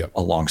Yep.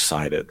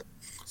 alongside it.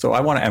 So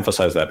I want to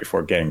emphasize that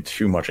before getting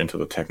too much into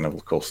the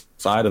technical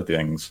side of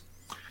things.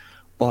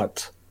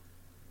 But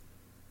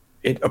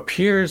it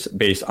appears,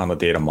 based on the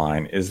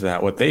Datamine, is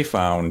that what they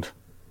found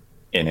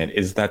in it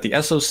is that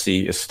the SoC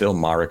is still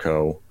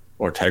Mariko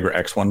or Tegra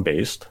X1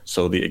 based,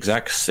 so the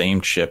exact same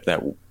chip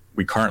that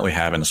we currently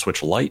have in the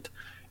Switch Lite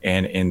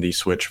and in the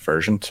Switch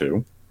version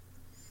 2.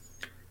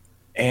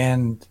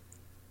 And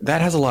that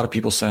has a lot of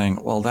people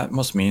saying, well, that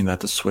must mean that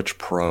the Switch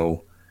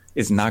Pro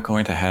is not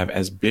going to have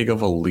as big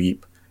of a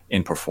leap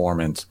in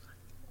performance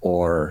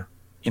or,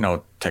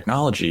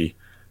 technology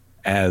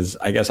as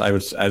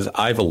as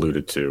I've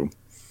alluded to.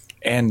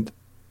 And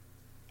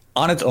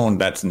on its own,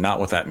 that's not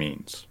what that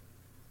means.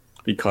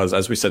 Because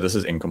as we said, this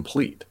is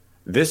incomplete.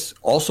 This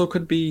also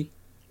could be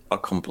a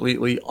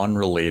completely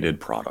unrelated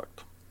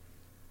product.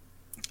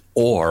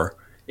 Or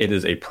it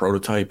is a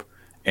prototype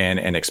and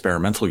an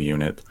experimental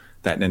unit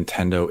that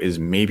Nintendo is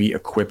maybe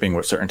equipping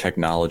with certain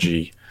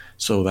technology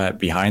so that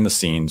behind the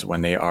scenes,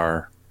 when they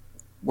are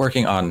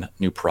working on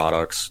new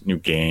products, new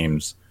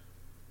games,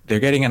 they're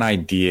getting an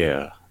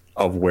idea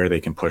of where they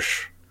can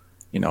push,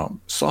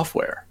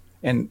 software.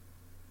 And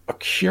a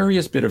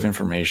curious bit of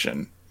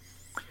information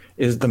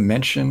is the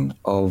mention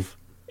of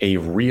a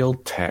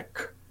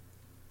Realtek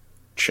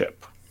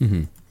chip.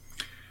 Mm-hmm.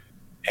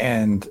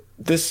 And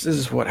this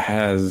is what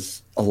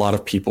has a lot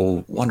of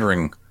people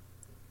wondering,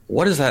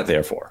 what is that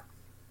there for?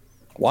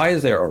 Why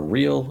is there a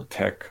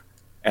Realtek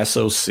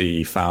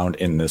SoC found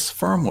in this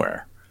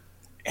firmware?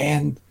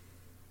 And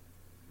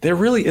there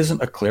really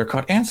isn't a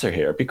clear-cut answer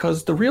here,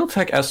 because the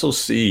Realtek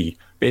SoC,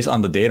 based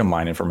on the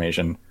Datamine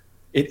information,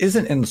 it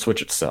isn't in the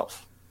Switch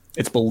itself.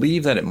 It's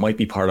believed that it might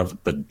be part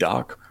of the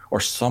dock or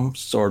some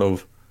sort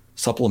of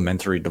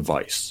supplementary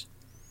device.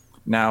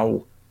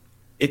 Now,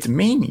 its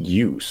main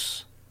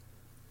use,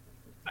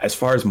 as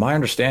far as my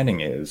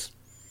understanding is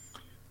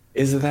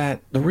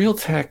that the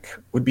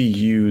Realtek would be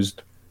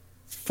used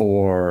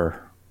for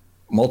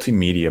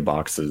multimedia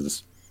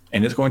boxes,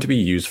 and it's going to be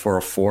used for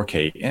a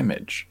 4K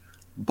image.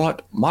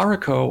 But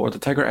Mariko, or the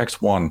Tegra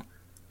X1,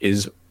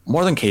 is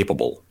more than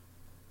capable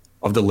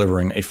of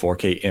delivering a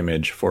 4K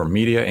image for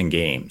media and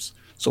games.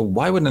 So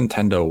why would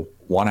Nintendo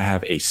want to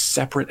have a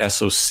separate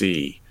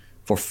SoC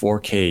for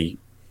 4K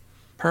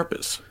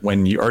purpose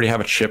when you already have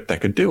a chip that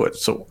could do it?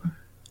 So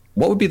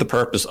what would be the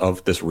purpose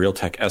of this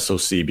Realtek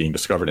SoC being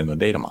discovered in the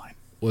Datamine?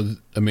 Well,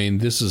 I mean,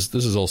 this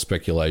is all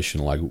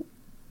speculation. Like,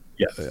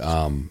 yes.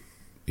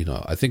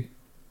 I think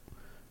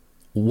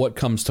what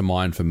comes to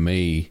mind for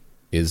me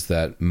is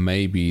that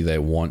maybe they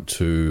want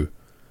to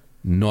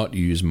not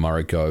use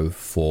Mariko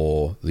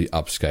for the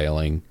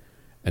upscaling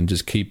and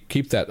just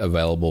keep that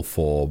available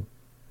for,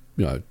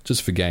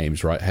 just for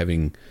games, right?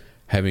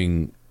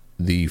 Having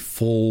the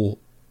full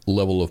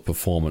level of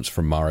performance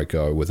from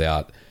Mariko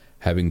without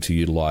having to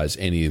utilize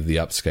any of the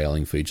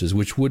upscaling features,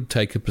 which would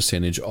take a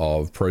percentage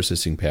of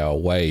processing power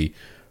away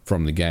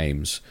from the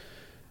games.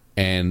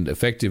 And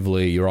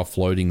effectively, you're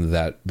offloading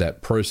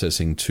that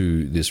processing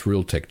to this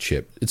Realtek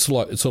chip. It's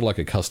sort of like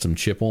a custom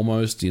chip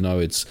almost.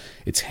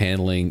 It's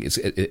handling.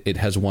 It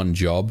has one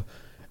job,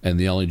 and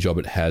the only job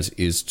it has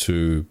is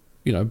to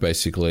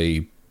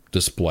basically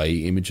display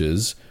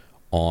images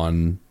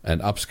on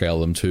and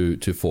upscale them to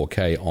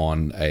 4K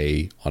on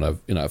a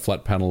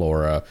flat panel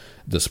or a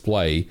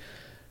display.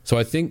 So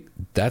I think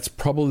that's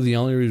probably the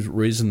only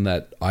reason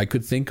that I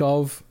could think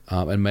of,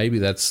 and maybe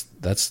that's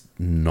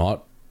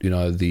not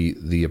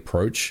the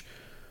approach.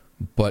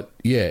 But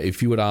yeah,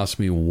 if you would ask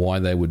me why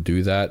they would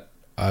do that,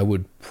 I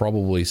would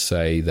probably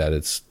say that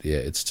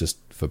it's just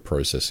for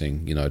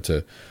processing,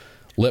 to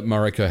let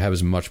Mariko have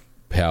as much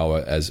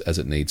power as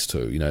it needs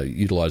to,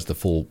 utilize the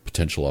full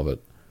potential of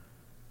it.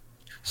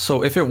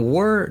 So if it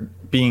were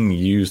being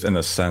used in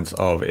the sense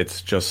of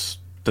it's just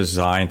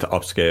designed to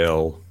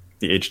upscale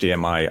the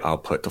HDMI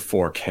output to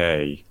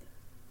 4K,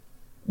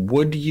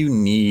 would you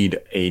need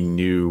a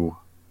new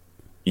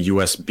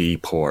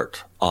USB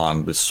port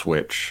on the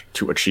Switch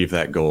to achieve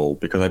that goal?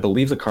 Because I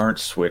believe the current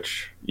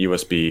Switch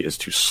USB is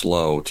too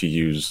slow to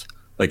use,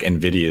 like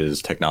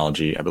NVIDIA's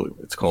technology. I believe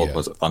it's called,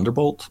 was it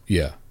Thunderbolt?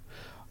 Yeah.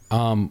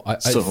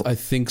 I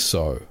think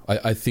so.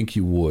 I think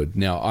you would.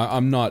 Now,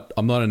 I'm not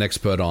an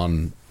expert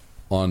on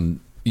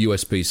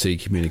USB-C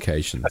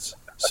communications,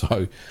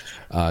 so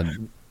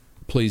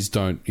please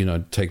don't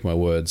take my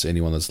words,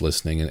 anyone that's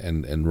listening,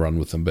 and run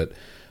with them. But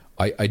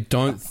I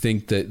don't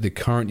think that the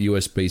current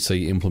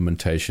USB-C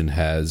implementation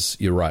has,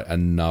 you're right,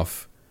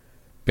 enough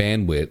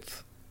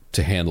bandwidth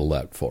to handle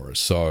that for us.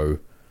 So,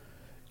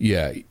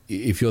 yeah,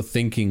 if you're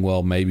thinking,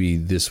 well, maybe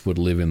this would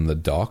live in the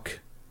dock,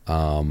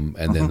 and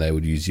then they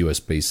would use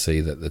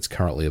USB-C that's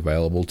currently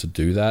available to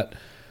do that.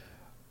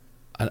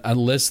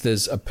 Unless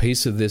there's a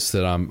piece of this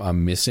that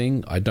I'm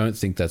missing, I don't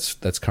think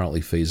that's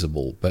currently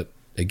feasible. But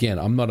again,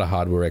 I'm not a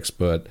hardware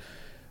expert.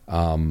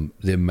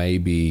 There may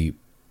be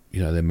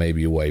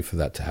a way for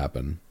that to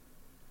happen.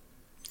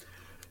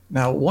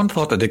 Now, one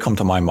thought that did come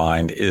to my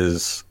mind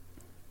is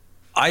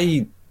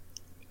I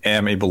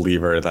am a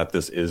believer that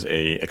this is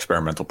a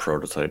experimental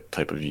prototype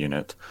type of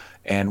unit.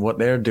 And what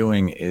they're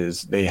doing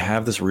is they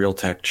have this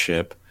Realtek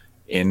chip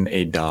in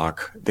a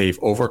dock. They've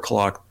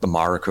overclocked the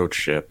Mariko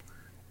chip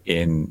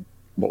in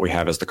what we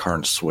have as the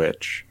current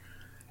Switch.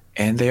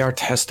 And they are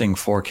testing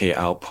 4K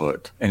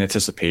output in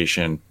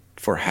anticipation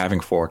for having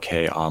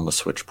 4K on the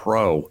Switch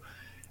Pro.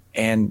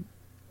 And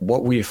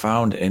what we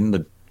found in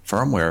the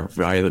firmware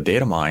via the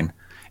Datamine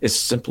is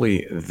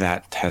simply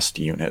that test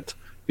unit,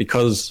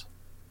 because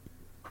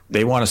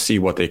they want to see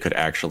what they could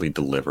actually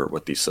deliver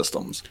with these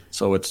systems.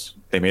 So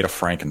they made a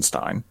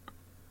Frankenstein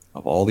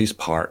of all these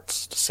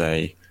parts to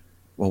say,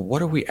 well,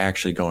 what are we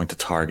actually going to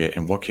target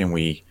and what can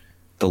we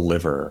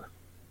deliver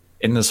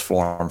in this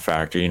form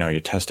factor? You know,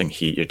 you're testing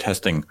heat, you're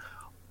testing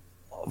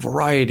a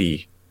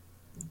variety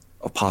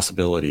of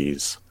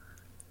possibilities.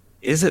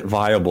 Is it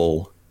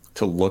viable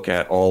to look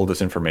at all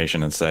this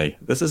information and say,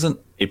 this isn't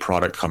a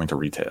product coming to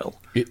retail?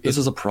 This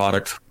is a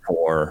product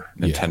for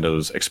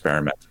Nintendo's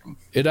experimenting.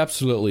 It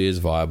absolutely is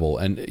viable.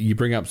 And you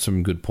bring up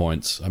some good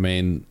points. I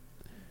mean,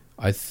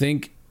 I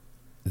think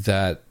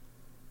that,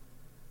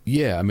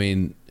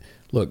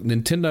 look,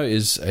 Nintendo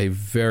is a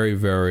very,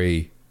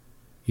 very,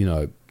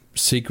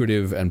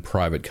 secretive and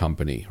private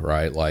company,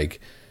 right? Like,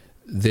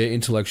 their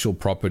intellectual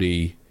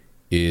property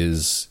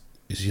is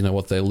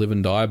what they live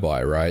and die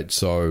by, right?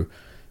 So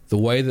the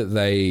way that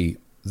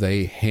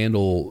they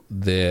handle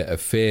their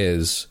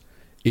affairs,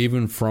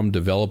 even from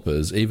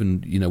developers,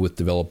 even with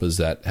developers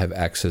that have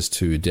access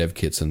to dev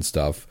kits and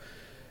stuff,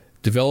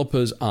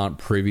 developers aren't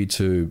privy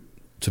to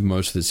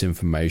most of this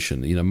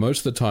information.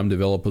 Most of the time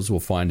developers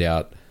will find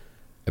out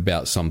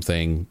about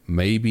something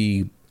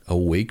maybe a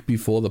week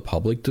before the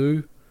public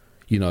do.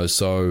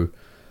 So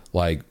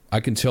like,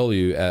 I can tell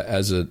you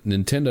as a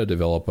Nintendo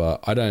developer,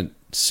 I don't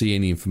see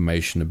any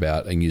information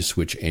about a new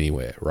Switch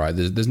anywhere, right?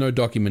 There's no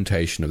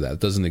documentation of that. It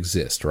doesn't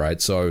exist,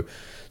 right? So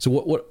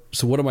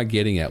what am I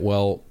getting at?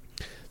 Well,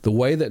 the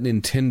way that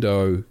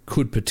Nintendo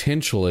could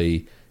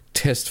potentially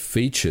test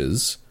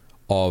features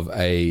of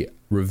a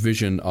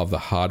revision of the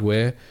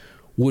hardware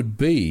would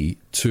be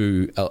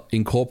to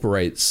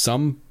incorporate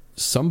some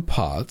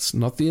parts,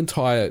 not the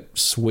entire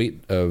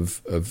suite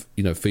of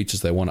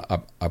features they want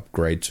to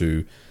upgrade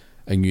to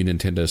a new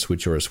Nintendo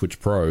Switch or a Switch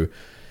Pro,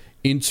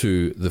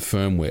 into the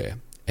firmware.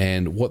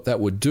 And what that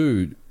would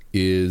do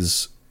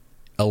is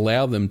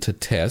allow them to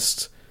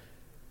test,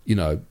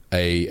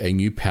 a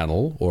new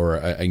panel or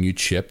a new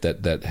chip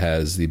that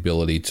has the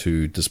ability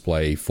to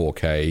display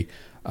 4K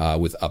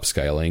with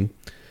upscaling,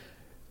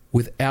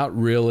 without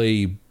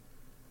really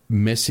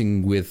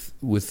messing with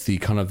the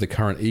kind of the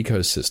current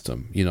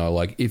ecosystem.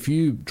 Like, if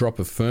you drop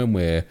a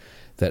firmware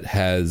that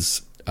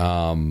has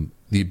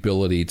the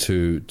ability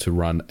to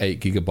run 8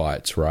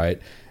 gigabytes,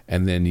 right?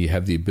 And then you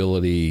have the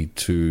ability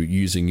to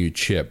use a new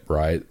chip,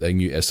 right? A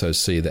new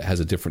SoC that has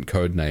a different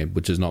code name,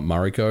 which is not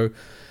Mariko.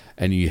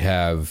 And you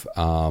have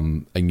a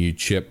new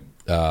chip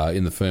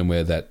in the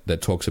firmware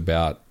that talks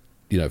about,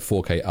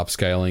 4K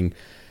upscaling,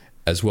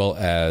 as well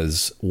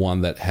as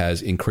one that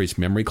has increased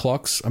memory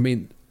clocks. I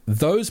mean,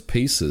 those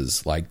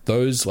pieces, like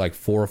those 4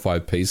 or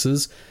 5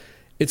 pieces,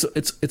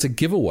 it's a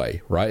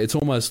giveaway, right? It's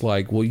almost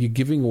like, well,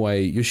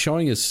 you're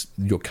showing us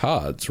your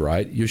cards,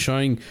 right? You're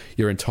showing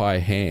your entire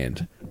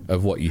hand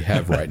of what you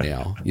have right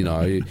now.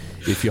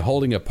 If you're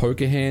holding a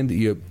poker hand,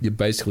 you're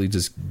basically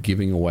just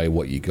giving away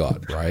what you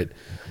got, right?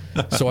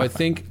 So I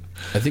think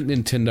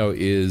Nintendo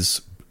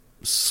is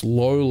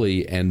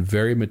slowly and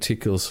very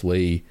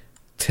meticulously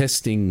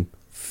testing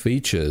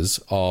features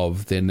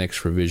of their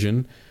next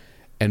revision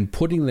and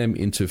putting them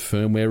into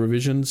firmware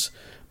revisions.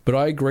 But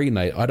I agree,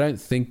 Nate. I don't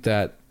think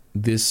that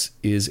this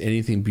is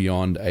anything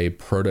beyond a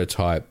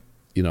prototype,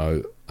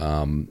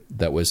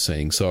 that we're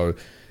seeing. So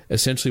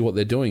essentially what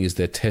they're doing is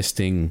they're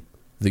testing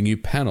the new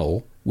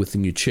panel with the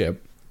new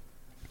chip,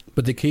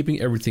 but they're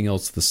keeping everything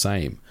else the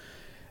same,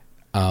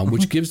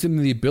 which gives them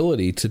the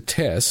ability to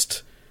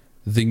test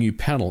the new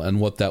panel and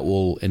what that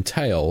will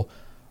entail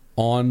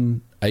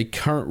on a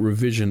current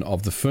revision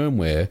of the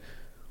firmware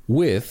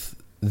with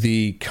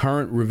the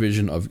current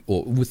revision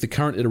with the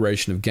current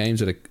iteration of games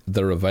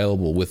that are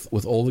available,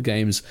 with all the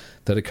games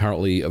that are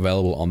currently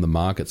available on the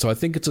market. So I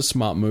think it's a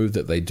smart move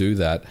that they do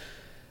that.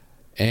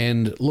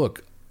 And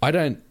look, I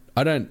don't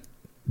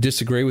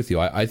disagree with you.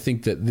 I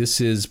think that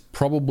this is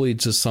probably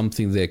just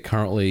something they're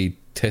currently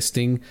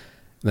testing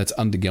that's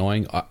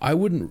undergoing. I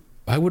wouldn't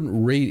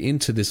read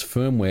into this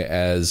firmware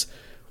as,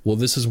 well,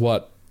 this is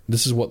what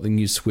the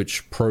new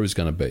Switch Pro is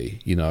going to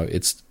be.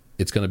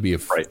 It's going to be a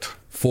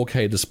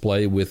 4K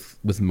display with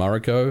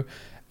Mariko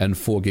and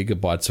 4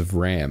 gigabytes of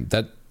RAM.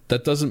 That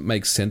doesn't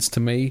make sense to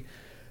me.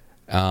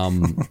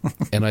 And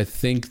I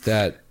think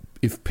that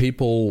if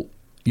people,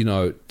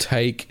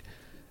 take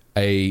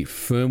a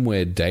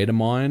firmware data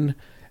mine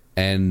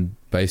and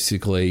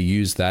basically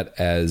use that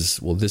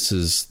as, well, this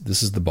is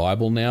the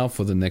Bible now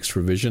for the next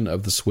revision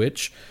of the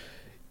Switch,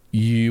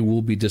 you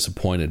will be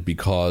disappointed,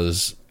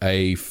 because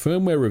a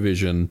firmware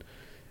revision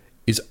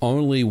is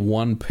only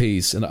one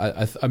piece, and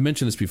I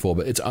mentioned this before,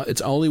 but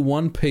it's only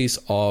one piece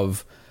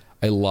of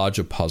a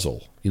larger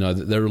puzzle.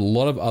 There are a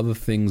lot of other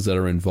things that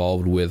are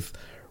involved with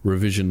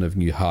revision of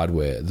new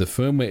hardware. The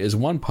firmware is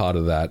one part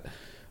of that,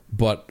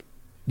 but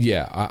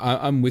yeah,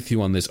 I'm with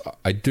you on this.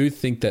 I do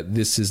think that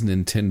this is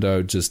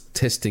Nintendo just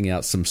testing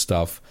out some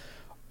stuff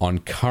on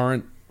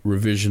current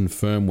revision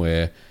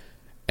firmware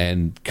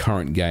and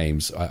current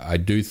games. I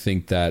do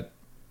think that,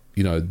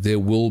 there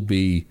will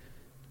be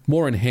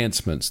more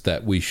enhancements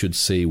that we should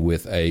see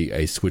with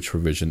a Switch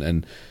revision.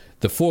 And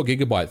the 4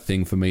 gigabyte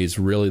thing for me is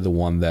really the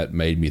one that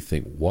made me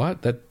think,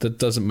 what? That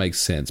doesn't make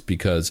sense,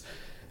 because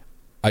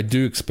I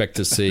do expect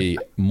to see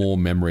more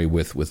memory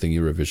with the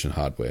new revision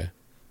hardware.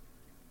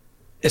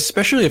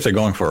 Especially if they're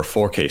going for a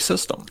 4K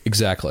system.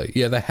 Exactly.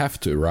 Yeah, they have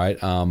to, right?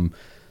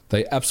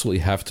 They absolutely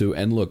have to.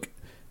 And look,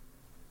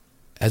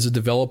 as a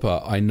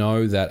developer, I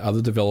know that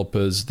other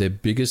developers, their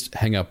biggest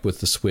hang-up with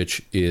the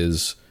Switch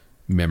is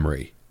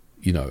memory.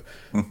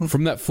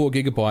 From that 4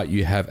 gigabyte,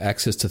 you have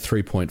access to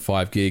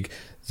 3.5 gig.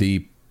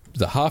 The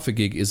half a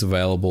gig is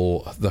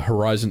available. The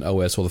Horizon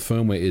OS or the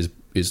firmware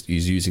is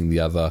using the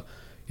other,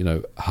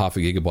 half a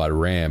gigabyte of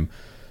RAM.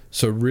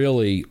 So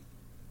really,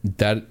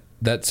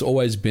 that's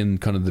always been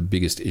kind of the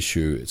biggest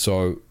issue.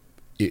 So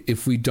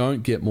if we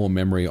don't get more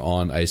memory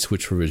on a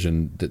Switch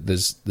revision,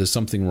 there's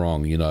something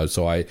wrong,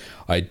 So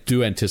I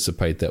do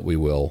anticipate that we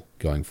will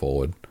going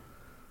forward.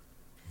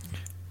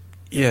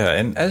 Yeah,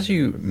 and as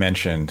you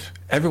mentioned,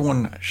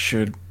 everyone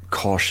should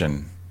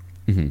caution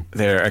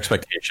their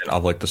expectation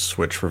of like the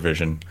Switch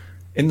revision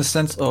in the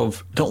sense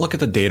of, don't look at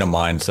the data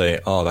mine and say,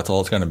 oh, that's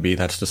all it's going to be.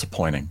 That's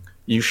disappointing.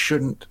 You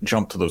shouldn't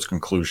jump to those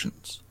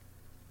conclusions.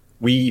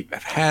 We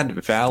have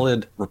had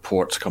valid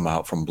reports come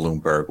out from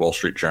Bloomberg, Wall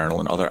Street Journal,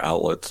 and other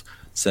outlets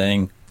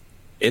saying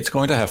it's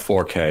going to have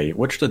 4K,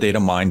 which the data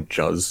mine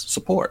does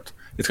support.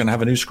 It's going to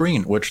have a new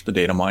screen, which the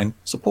data mine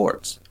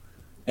supports.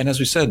 And as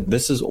we said,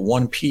 this is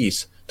one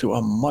piece to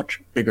a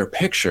much bigger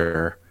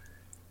picture.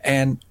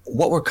 And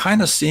what we're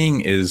kind of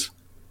seeing is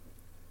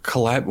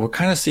we're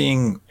kind of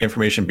seeing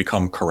information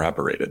become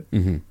corroborated.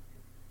 The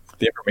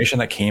information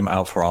that came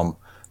out from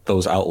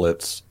those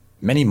outlets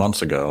many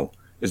months ago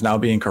is now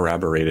being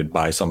corroborated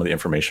by some of the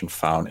information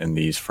found in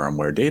these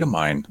firmware data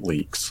mine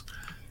leaks.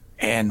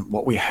 And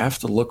what we have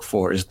to look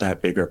for is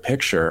that bigger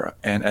picture.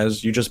 And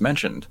as you just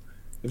mentioned,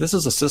 if this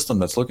is a system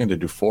that's looking to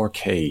do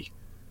 4K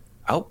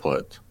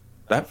output,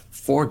 that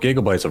 4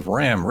 gigabytes of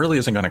RAM really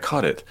isn't going to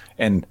cut it.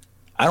 And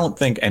I don't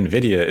think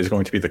NVIDIA is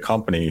going to be the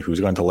company who's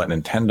going to let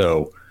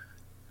Nintendo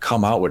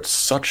come out with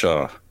such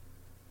a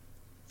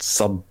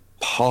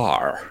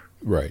subpar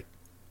amount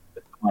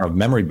of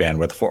memory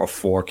bandwidth for a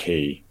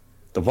 4K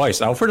device.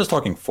 Now, if we're just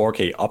talking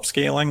 4K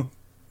upscaling,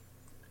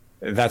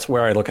 that's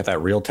where I look at that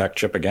Realtek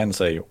chip again and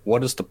say,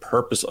 what is the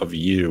purpose of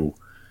you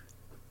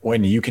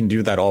when you can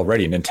do that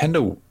already?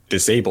 Nintendo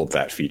disabled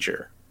that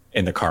feature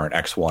in the current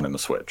X1 and the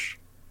Switch.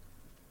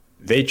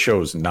 They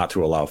chose not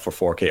to allow for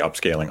 4K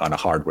upscaling on a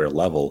hardware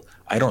level.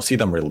 I don't see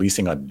them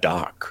releasing a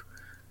dock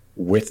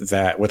with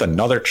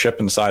another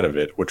chip inside of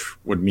it, which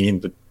would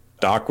mean the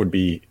dock would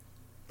be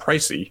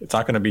pricey. It's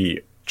not going to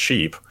be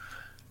cheap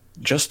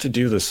just to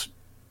do this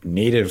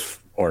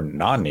native or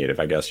non-native,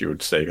 I guess you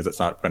would say, because it's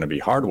not going to be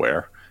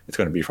hardware. It's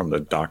going to be from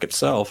the dock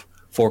itself,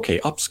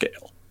 4K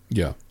upscale.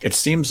 Yeah. It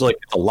seems like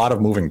a lot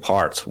of moving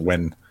parts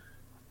when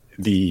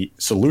the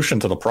solution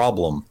to the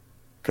problem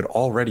could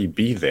already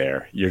be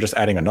there. You're just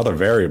adding another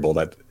variable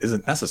that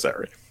isn't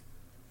necessary.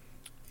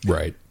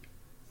 Right.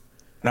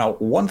 Now,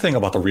 one thing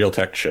about the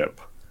Realtek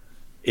chip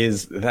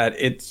is that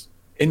it's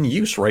in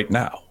use right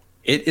now.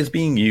 It is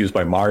being used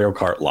by Mario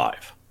Kart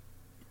Live.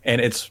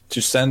 And it's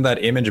to send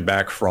that image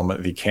back from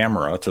the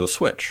camera to the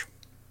Switch.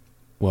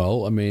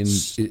 Well, I mean,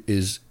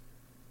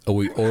 are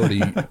we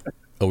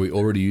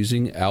already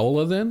using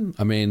Owler then?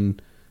 I mean,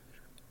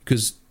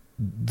 because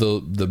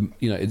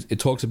it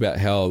talks about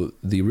how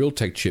the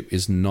Realtek chip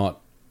is not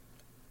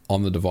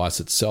on the device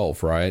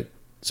itself, right?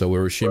 So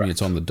we're assuming Correct.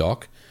 It's on the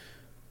dock.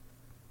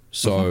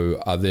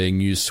 So are there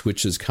new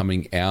switches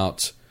coming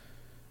out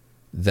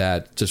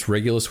that just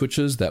regular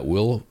switches that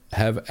will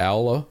have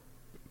Owler?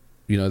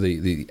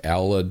 The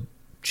Owler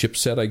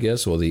chipset, I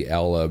guess, or the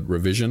Owler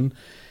revision,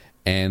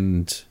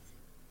 and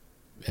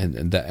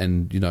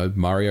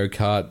Mario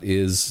Kart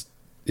is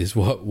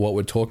what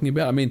we're talking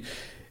about. I mean,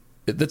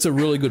 that's a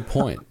really good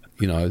point.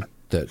 Are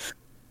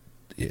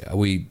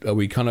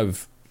we kind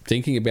of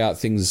thinking about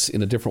things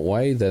in a different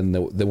way than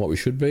what we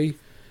should be?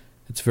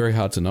 It's very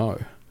hard to know.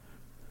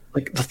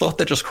 Like the thought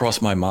that just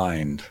crossed my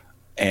mind,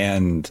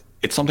 and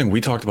it's something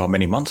we talked about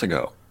many months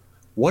ago.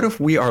 What if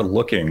we are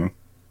looking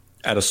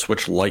at a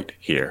Switch Lite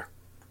here?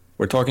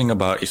 We're talking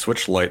about a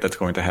Switch Lite that's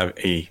going to have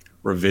a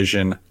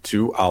revision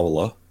to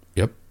Owler.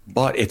 Yep.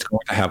 But it's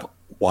going to have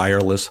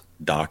wireless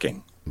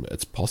docking.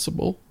 It's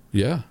possible.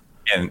 Yeah.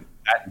 And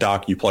that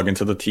dock you plug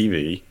into the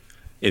TV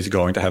is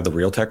going to have the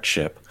Realtek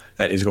chip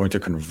that is going to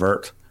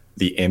convert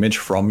the image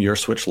from your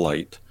Switch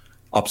Lite,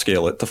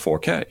 upscale it to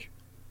 4K.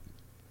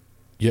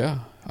 Yeah.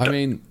 I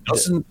mean,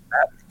 doesn't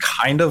that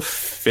kind of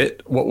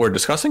fit what we're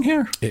discussing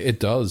here? It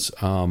does.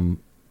 And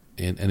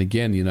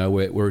again,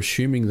 we're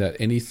assuming that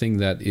anything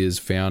that is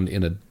found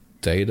in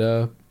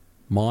data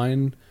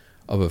mine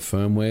of a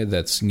firmware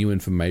that's new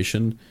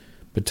information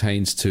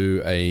pertains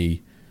to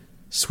a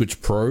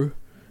Switch Pro.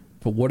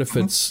 But what if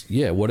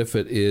what if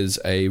it is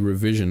a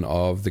revision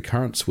of the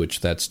current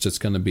Switch that's just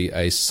going to be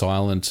a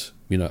silent,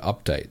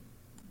 update?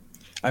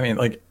 I mean,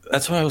 like,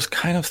 that's what I was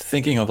kind of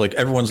thinking of. Like,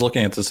 everyone's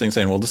looking at this thing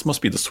saying, well, this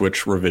must be the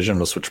Switch revision of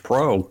the Switch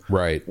Pro.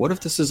 Right. What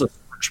if this is a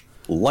Switch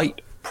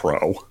Lite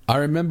Pro? I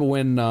remember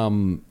when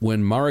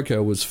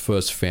Mariko was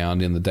first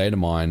found in the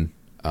Datamine,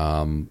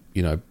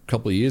 a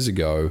couple of years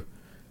ago,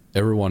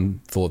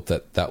 everyone thought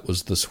that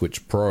was the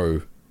Switch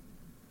Pro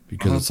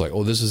because it's like,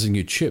 oh, this is a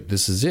new chip.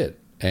 This is it.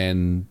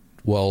 And,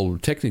 well,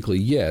 technically,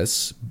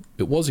 yes,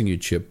 it was a new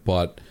chip,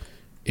 but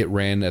it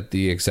ran at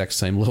the exact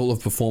same level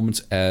of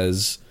performance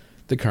as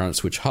the current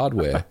Switch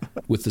hardware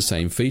with the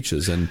same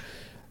features. And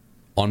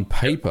on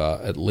paper,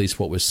 at least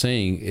what we're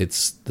seeing,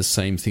 it's the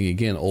same thing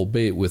again,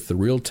 albeit with the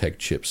Realtek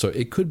chip. So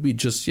it could be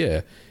just,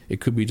 it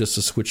could be just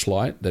a Switch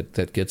Lite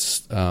that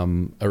gets a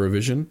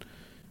revision.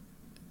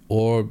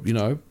 Or,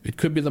 it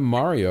could be the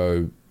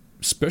Mario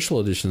Special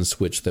Edition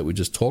Switch that we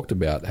just talked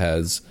about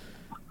has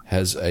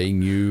a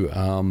new,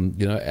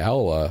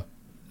 Owler,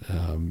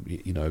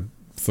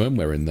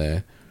 firmware in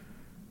there.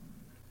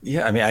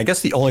 Yeah, I mean, I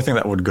guess the only thing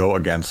that would go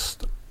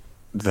against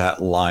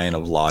that line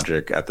of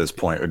logic at this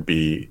point would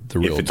be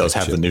if it does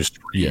have the new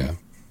screen.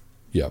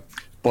 Yeah.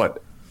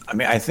 But I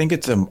mean, I think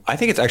it's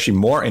actually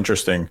more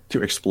interesting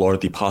to explore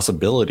the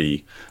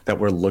possibility that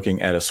we're looking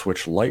at a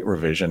Switch Lite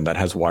revision that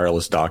has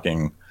wireless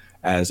docking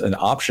as an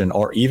option,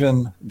 or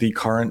even the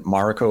current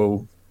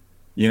Mariko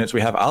units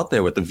we have out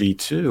there with the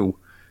V2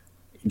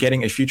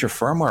 getting a future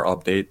firmware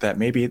update that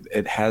maybe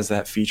it has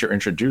that feature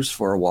introduced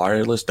for a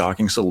wireless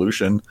docking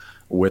solution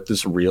with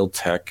this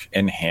Realtek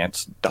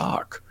enhanced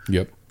dock.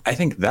 Yep. I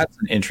think that's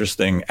an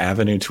interesting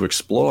avenue to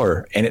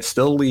explore, and it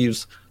still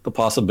leaves the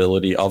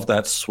possibility of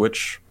that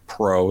Switch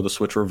Pro, the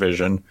Switch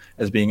revision,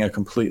 as being a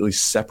completely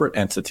separate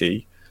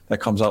entity that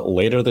comes out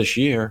later this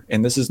year.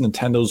 And this is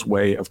Nintendo's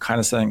way of kind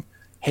of saying,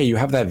 hey, you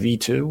have that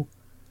V2,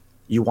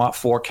 you want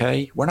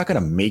 4K? We're not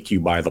going to make you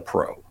buy the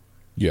Pro.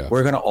 Yeah.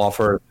 We're going to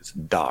offer this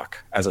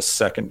dock as a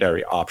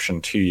secondary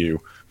option to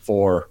you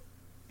for,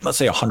 let's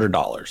say,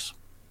 $100.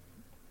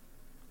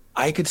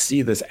 I could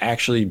see this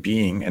actually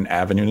being an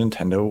avenue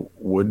Nintendo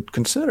would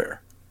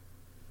consider.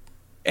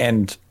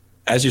 And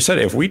as you said,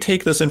 if we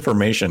take this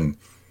information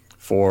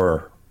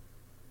for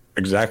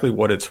exactly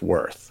what it's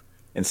worth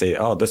and say,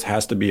 oh, this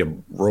has to be a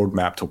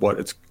roadmap to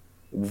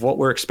what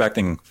we're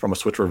expecting from a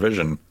Switch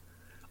revision,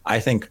 I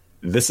think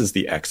this is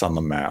the X on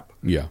the map.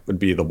 Yeah. Would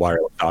be the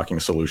wireless docking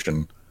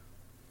solution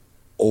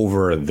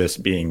over this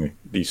being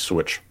the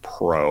Switch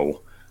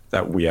Pro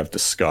that we have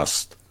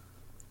discussed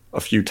a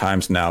few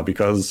times now,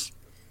 because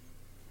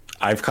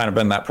I've kind of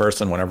been that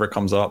person whenever it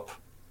comes up.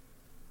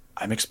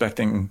 I'm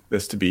expecting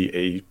this to be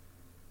a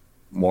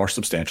more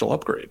substantial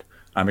upgrade.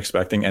 I'm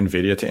expecting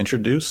NVIDIA to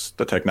introduce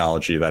the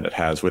technology that it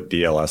has with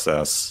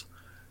DLSS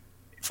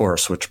for a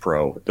Switch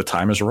Pro. The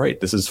time is right.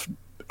 This is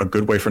a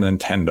good way for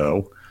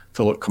Nintendo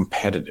to look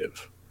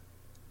competitive.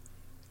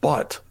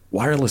 But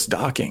wireless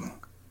docking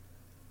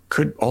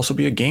could also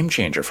be a game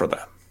changer for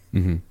them.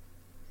 Mm-hmm.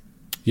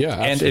 Yeah,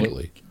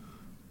 absolutely.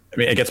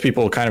 And it gets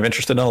people kind of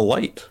interested in a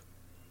Lite.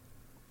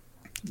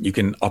 You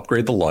can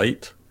upgrade the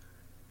Lite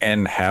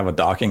and have a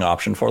docking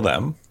option for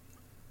them.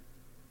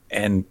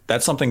 And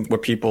that's something where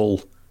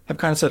people have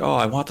kind of said, oh,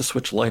 I want the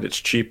Switch Lite. It's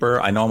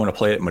cheaper. I know I'm going to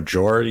play it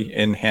majority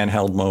in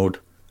handheld mode,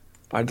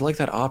 but I'd like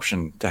that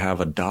option to have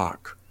a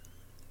dock.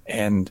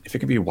 And if it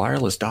can be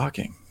wireless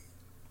docking,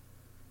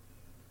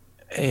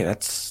 hey,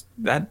 that's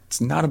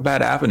not a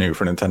bad avenue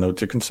for Nintendo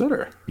to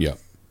consider. Yeah.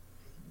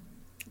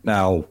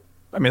 Now,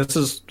 I mean, this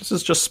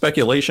is just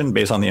speculation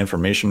based on the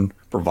information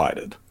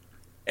provided.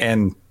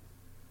 And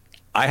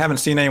I haven't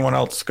seen anyone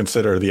else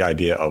consider the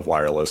idea of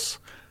wireless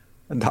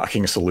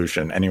docking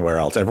solution anywhere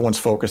else. Everyone's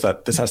focused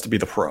that this has to be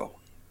the Pro.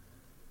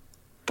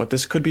 But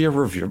this could be a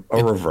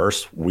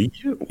reverse Wii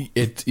U.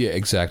 Yeah,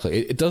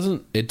 exactly. It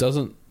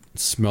doesn't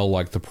smell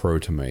like the Pro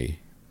to me.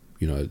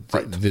 Right.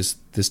 This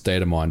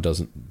Datamine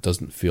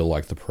doesn't feel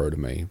like the Pro to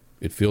me.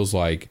 It feels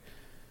like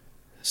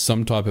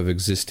some type of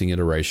existing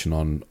iteration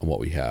on what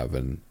we have.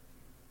 And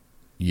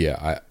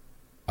yeah,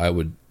 I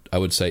would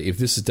say if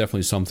this is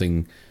definitely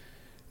something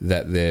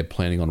that they're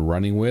planning on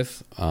running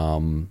with,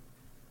 then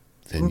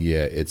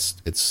yeah,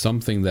 it's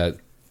something that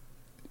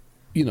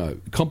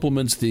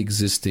complements the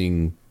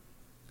existing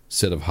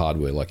set of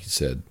hardware, like you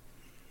said.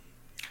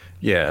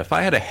 Yeah, if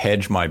I had to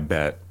hedge my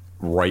bet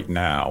right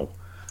now,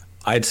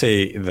 I'd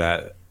say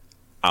that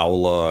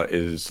Aula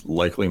is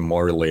likely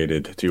more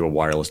related to a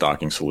wireless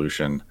docking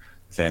solution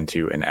than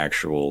to an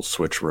actual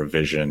Switch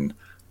revision.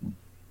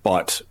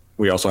 But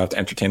we also have to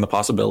entertain the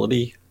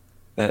possibility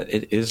that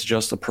it is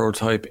just a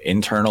prototype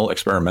internal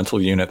experimental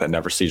unit that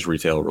never sees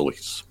retail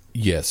release.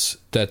 Yes,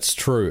 that's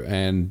true.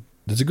 And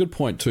there's a good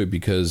point too,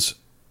 because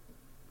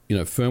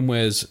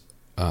firmwares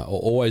are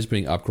always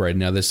being upgraded.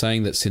 Now they're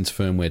saying that since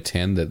firmware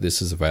 10 that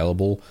this is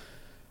available.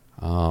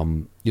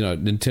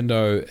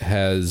 Nintendo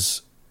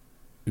has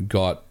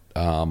got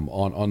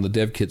on the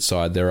dev kit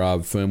side, there are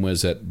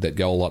firmwares that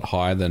go a lot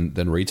higher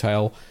than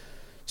retail.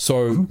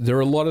 So there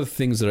are a lot of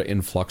things that are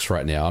in flux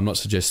right now. I'm not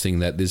suggesting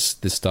that this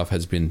stuff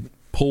has been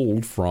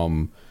pulled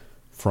from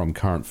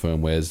current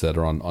firmwares that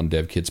are on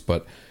dev kits,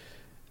 but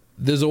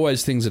there's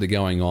always things that are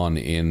going on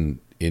in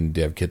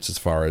dev kits as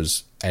far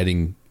as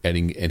adding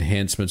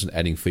enhancements and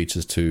adding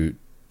features to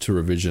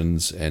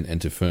revisions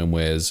and to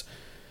firmwares.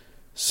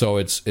 So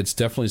it's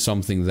definitely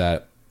something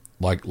that,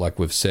 like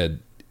we've said,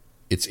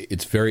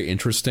 it's very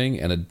interesting,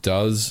 and it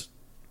does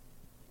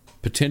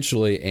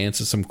potentially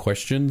answer some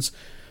questions.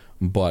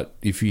 But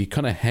if you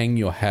kind of hang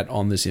your hat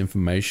on this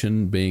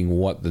information being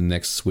what the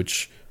next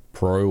Switch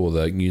Pro or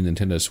the new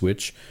Nintendo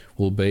Switch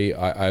will be,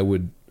 I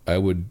would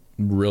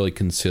really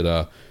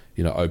consider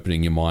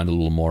opening your mind a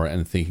little more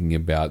and thinking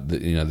about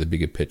the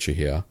bigger picture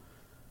here.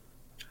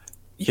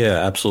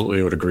 Yeah, absolutely,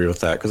 I would agree with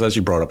that, because as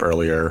you brought up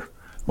earlier,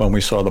 when we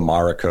saw the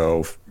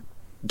Mariko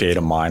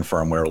Datamine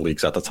firmware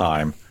leaks at the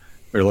time,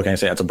 we were looking and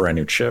saying it's a brand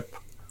new chip.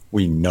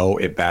 We know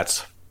it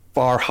bats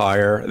far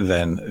higher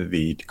than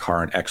the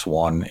current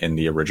X1 in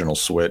the original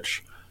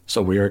Switch.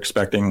 So we are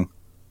expecting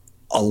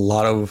a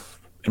lot of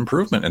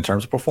improvement in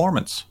terms of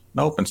performance.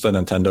 Nope, instead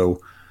Nintendo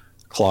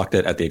clocked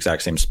it at the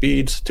exact same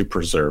speeds to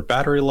preserve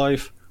battery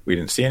life. We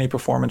didn't see any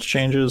performance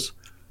changes.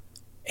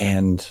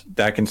 And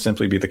that can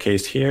simply be the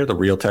case here. The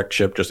Realtek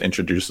chip just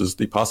introduces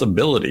the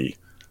possibility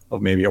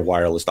of maybe a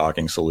wireless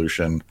docking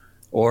solution.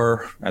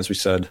 Or, as we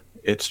said,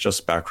 it's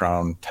just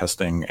background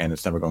testing and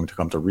it's never going to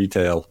come to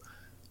retail.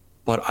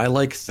 But I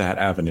like that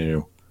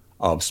avenue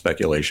of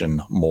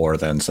speculation more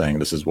than saying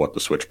this is what the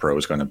Switch Pro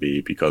is going to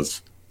be,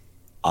 because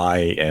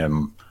I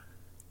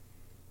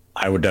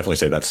would definitely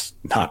say that's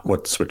not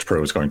what the Switch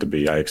Pro is going to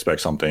be. I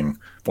expect something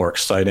more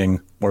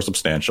exciting, more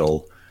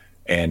substantial,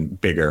 and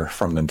bigger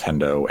from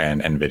Nintendo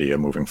and Nvidia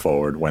moving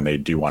forward when they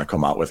do want to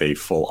come out with a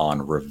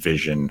full-on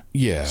revision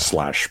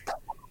slash.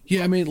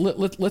 Yeah, I mean,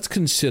 let's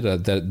consider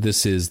that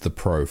this is the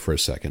Pro for a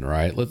second,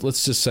 right?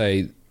 Let's just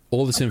say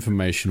all this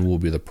information will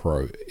be the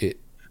Pro.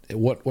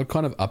 What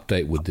kind of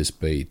update would this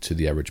be to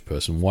the average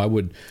person? Why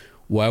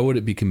would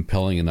it be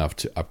compelling enough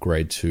to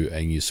upgrade to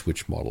a new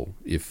Switch model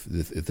if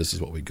this is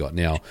what we got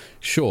now?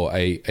 Sure,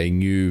 a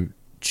new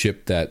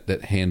chip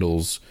that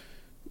handles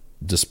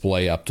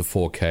display up to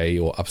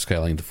 4K or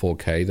upscaling to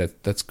 4K,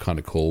 that's kind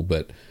of cool,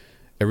 but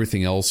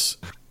everything else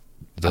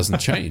doesn't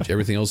change.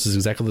 Everything else is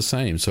exactly the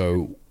same.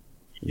 So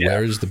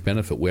where is the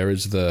benefit? Where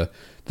is the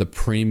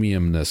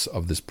premiumness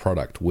of this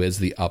product? Where's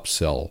the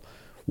upsell?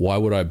 Why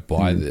would I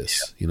buy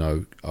this,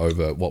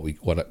 over what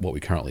we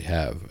currently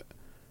have?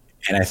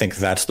 And I think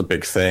that's the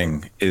big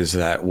thing, is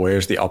that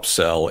where's the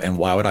upsell, and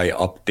why would I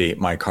update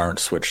my current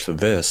Switch to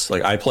this?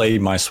 Like, I play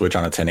my Switch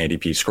on a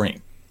 1080p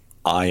screen.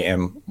 I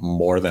am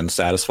more than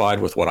satisfied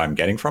with what I'm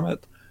getting from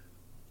it.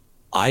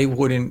 I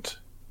wouldn't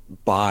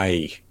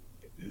buy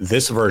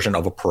this version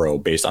of a Pro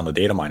based on the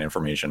Datamine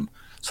information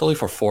solely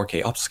for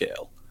 4K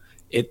upscale.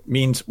 It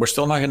means we're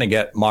still not going to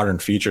get modern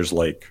features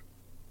like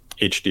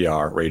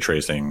HDR, ray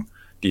tracing,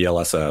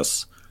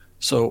 DLSS.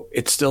 So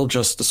it's still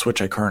just the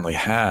Switch I currently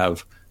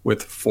have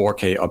with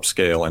 4K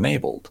upscale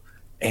enabled.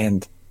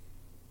 And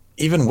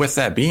even with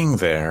that being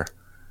there,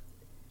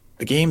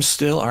 the games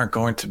still aren't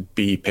going to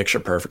be picture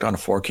perfect on a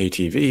 4K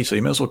TV, so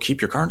you may as well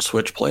keep your current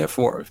Switch, play at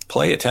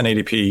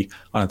 1080p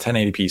on a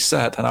 1080p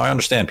set. And I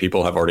understand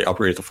people have already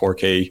upgraded to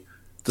 4K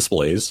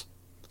displays,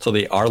 so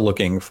they are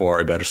looking for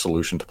a better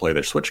solution to play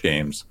their Switch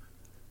games.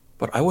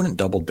 But I wouldn't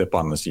double dip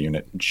on this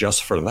unit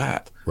just for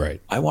that.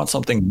 Right. I want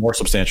something more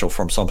substantial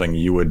from something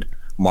you would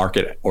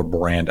market or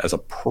brand as a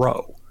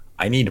Pro.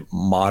 I need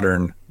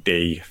modern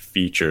day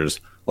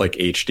features like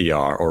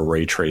HDR or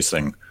ray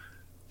tracing,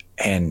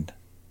 and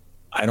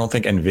I don't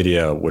think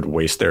Nvidia would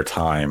waste their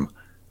time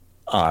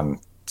on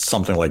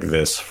something like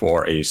this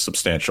for a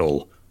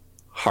substantial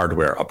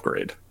hardware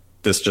upgrade.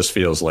 This just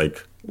feels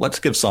like, let's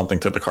give something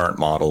to the current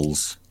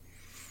models.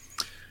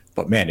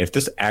 But man, if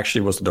this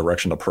actually was the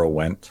direction the Pro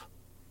went,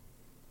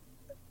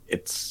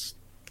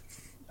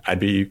 I'd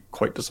be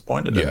quite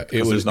disappointed. Yeah,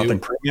 there's nothing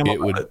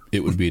premium about it.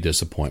 It would be a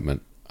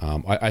disappointment.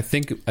 I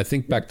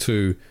think back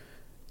to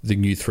the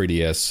new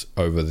 3DS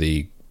over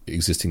the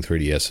existing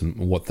 3DS and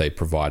what they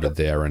provided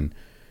there, and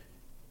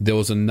there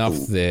was enough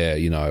there,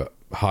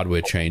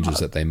 hardware changes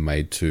that they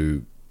made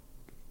to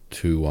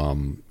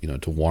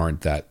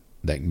warrant that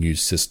new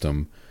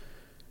system.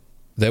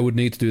 They would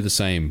need to do the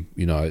same,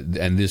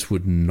 and this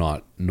would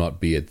not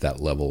be at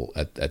that level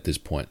at this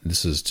point.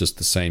 This is just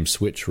the same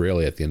Switch,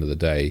 really, at the end of the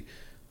day.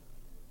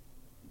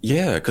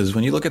 Yeah, because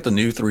when you look at the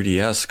new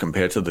 3DS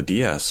compared to the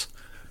DS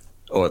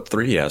or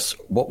 3DS,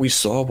 what we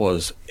saw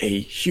was a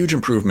huge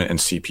improvement in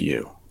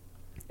CPU,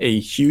 a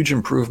huge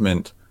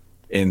improvement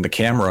in the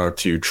camera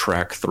to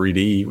track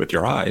 3D with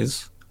your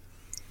eyes.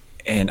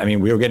 And I mean,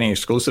 we were getting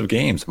exclusive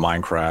games,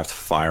 Minecraft,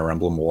 Fire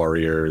Emblem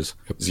Warriors,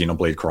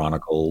 Xenoblade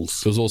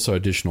Chronicles. There was also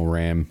additional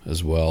RAM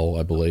as well,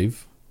 I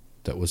believe.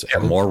 That was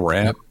more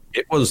RAM. Yep.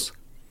 It was,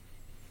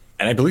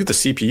 and I believe the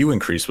CPU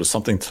increase was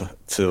something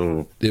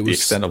to the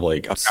extent of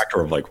like a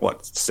factor of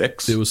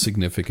 6? It was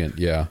significant,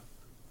 yeah.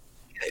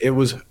 It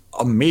was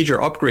a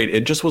major upgrade.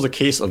 It just was a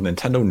case of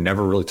Nintendo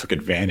never really took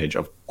advantage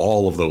of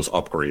all of those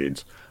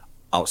upgrades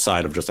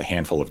outside of just a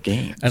handful of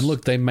games. And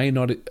look, they may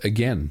not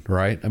again,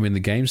 right? I mean, the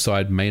game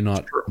side may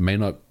not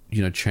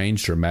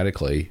change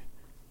dramatically,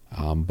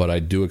 but I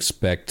do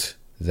expect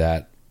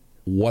that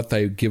what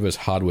they give us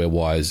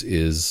hardware-wise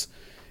is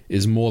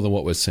more than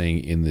what we're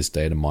seeing in this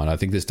data mine. I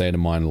think this data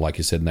mine, like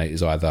you said, Nate,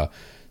 is either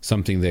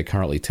something they're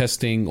currently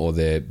testing or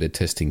they're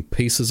testing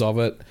pieces of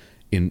it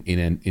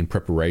in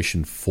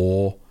preparation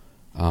for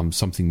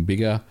something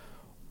bigger,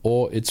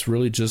 or it's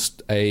really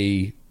just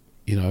a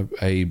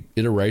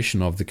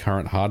iteration of the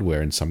current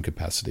hardware in some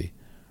capacity.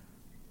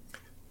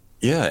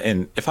 Yeah,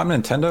 and if I'm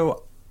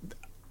Nintendo,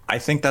 I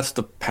think that's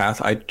the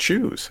path I'd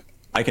choose.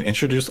 I can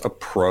introduce a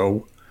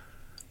Pro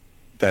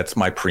that's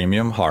my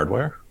premium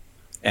hardware,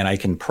 and I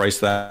can price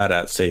that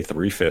at, say,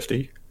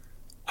 $350.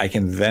 I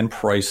can then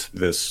price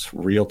this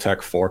Realtek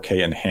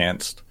 4K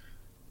enhanced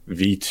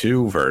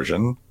V2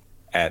 version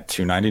at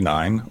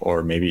 $299,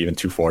 or maybe even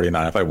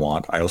 $249 if I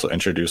want. I also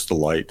introduced the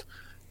Lite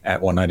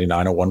at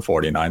 $199 or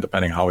 $149,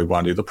 depending how we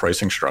want to do the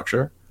pricing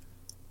structure.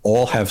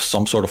 All have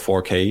some sort of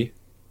 4K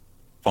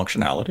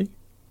functionality.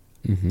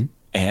 Mm-hmm.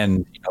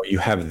 And you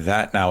have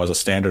that now as a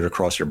standard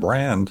across your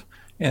brand,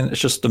 and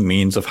it's just the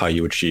means of how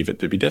you achieve it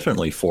to be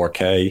differently.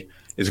 4K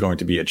is going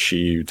to be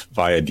achieved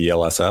via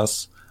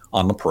DLSS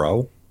on the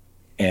Pro,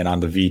 and on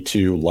the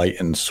V2 Lite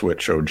and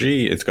Switch OG,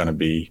 it's going to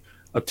be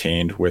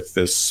obtained with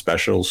this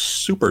special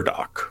Super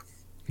Dock.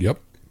 Yep.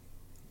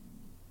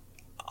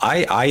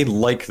 I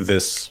like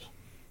this.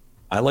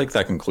 I like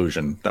that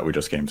conclusion that we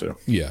just came to.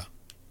 Yeah.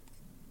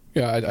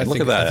 Yeah, I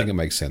think it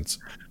makes sense.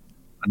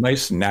 A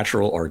nice,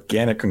 natural,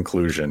 organic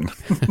conclusion,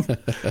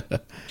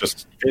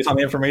 just based on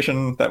the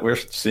information that we're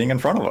seeing in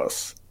front of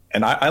us.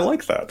 And I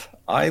like that.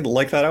 I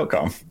like that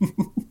outcome.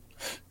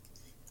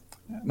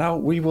 Now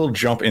we will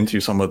jump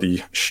into some of the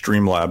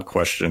Streamlab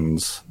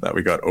questions that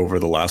we got over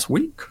the last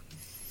week.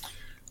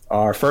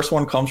 Our first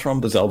one comes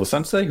from the Zelda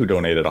Sensei, who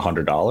donated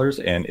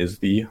 $100 and is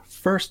the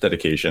first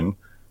dedication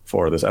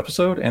for this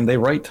episode. And they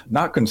write,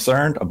 "Not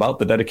concerned about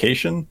the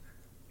dedication.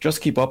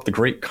 Just keep up the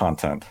great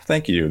content.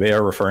 Thank you." They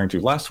are referring to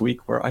last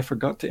week, where I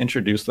forgot to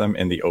introduce them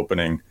in the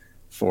opening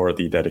for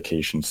the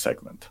dedication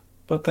segment.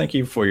 But thank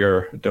you for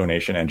your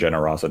donation and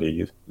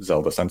generosity,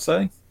 Zelda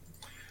Sensei.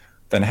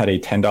 Then had a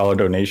 $10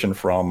 donation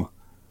from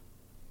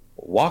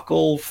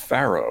Wackle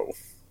Farrow.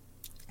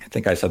 I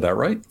think I said that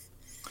right.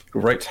 Who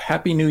writes,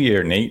 "Happy New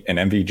Year, Nate and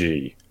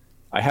MVG.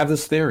 I have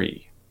this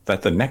theory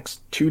that the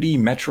next 2D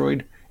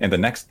Metroid and the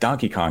next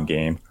Donkey Kong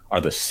game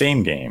are the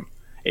same game,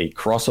 a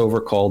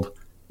crossover called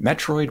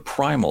Metroid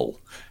Primal,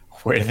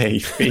 where they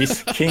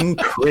face King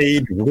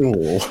Kraid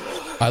rule."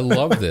 I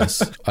love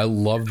this.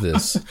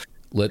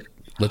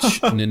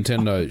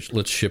 Nintendo,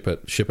 let's ship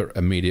it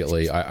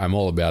immediately. I'm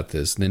all about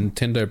this.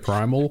 Nintendo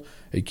Primal,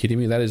 are you kidding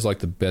me? That is like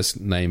the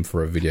best name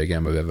for a video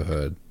game I've ever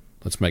heard.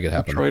 Let's make it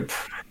happen.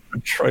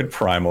 Metroid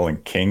Primal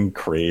and King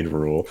Kraid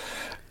rule.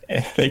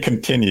 And they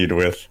continued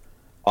with,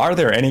 "Are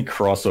there any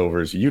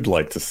crossovers you'd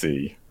like to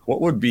see?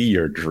 What would be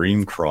your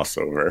dream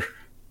crossover?"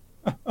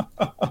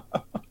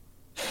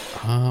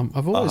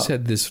 I've always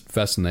had this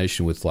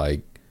fascination with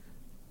like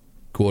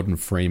Gordon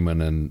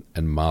Freeman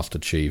and Master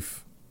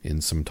Chief in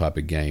some type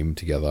of game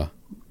together.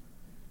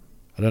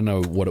 I don't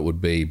know what it would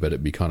be, but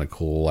it'd be kind of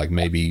cool. Like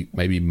maybe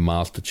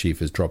Master Chief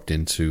has dropped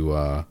into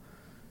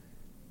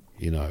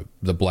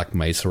the Black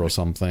Mesa or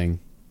something.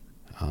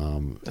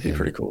 That'd be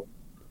pretty cool.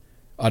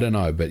 I don't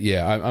know, but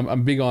yeah,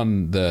 I'm big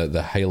on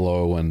the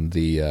Halo and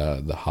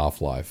the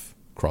Half-Life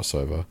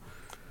crossover.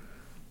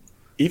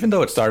 Even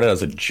though it started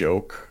as a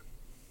joke,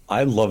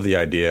 I love the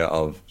idea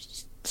of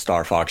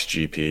Star Fox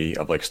GP,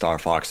 of like Star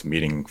Fox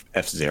meeting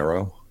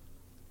F-Zero,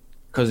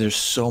 because there's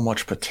so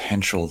much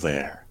potential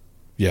there.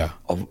 Yeah.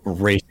 Of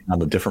racing on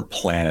the different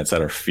planets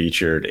that are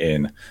featured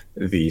in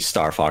the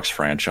Star Fox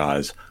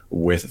franchise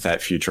with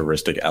that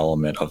futuristic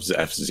element of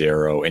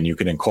F-Zero, and you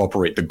can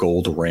incorporate the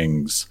gold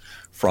rings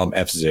from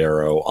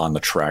F-Zero on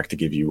the track to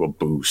give you a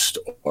boost,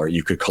 or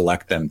you could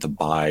collect them to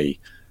buy,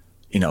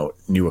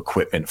 new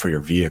equipment for your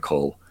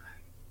vehicle.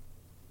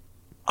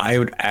 I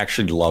would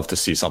actually love to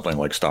see something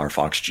like Star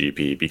Fox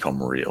GP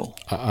become real.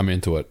 I'm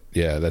into it.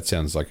 Yeah, that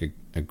sounds like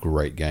a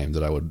great game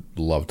that I would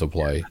love to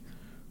play.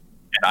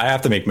 And I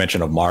have to make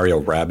mention of Mario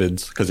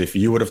Rabbids, because if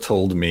you would have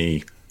told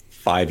me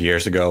 5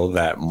 years ago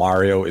that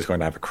Mario is going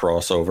to have a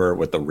crossover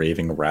with the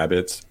Raving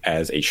Rabbids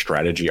as a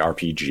strategy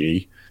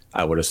RPG,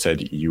 I would have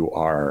said you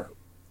are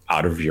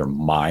out of your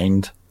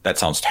mind. That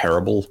sounds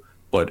terrible,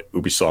 but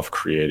Ubisoft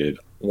created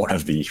one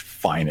of the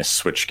finest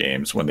Switch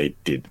games when they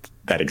did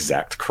that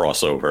exact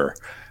crossover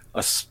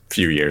a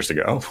few years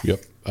ago.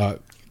 Yep. I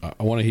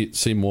want to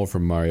see more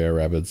from Mario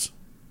Rabbids.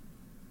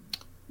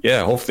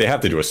 Yeah, hopefully they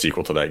have to do a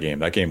sequel to that game.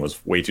 That game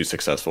was way too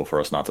successful for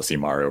us not to see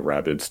Mario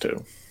Rabbids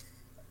too.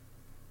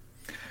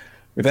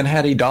 We then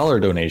had a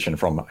 $1 donation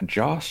from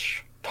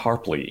Josh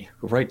Tarpley,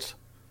 who writes,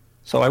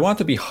 "So I want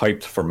to be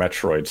hyped for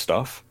Metroid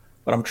stuff,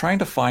 but I'm trying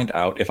to find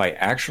out if I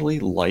actually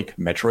like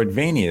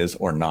Metroidvanias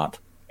or not.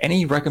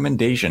 Any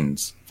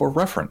recommendations for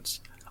reference?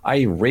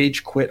 I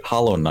rage quit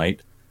Hollow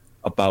Knight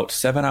about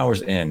 7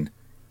 hours in,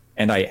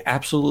 and I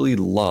absolutely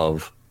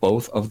love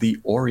both of the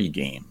Ori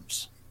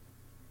games.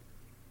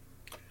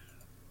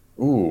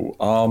 Ooh,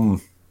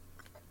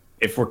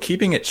 if we're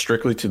keeping it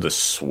strictly to the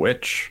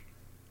Switch,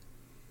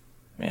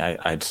 I mean,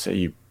 I'd say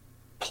you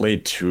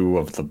played three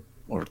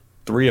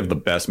of the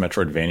best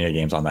Metroidvania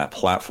games on that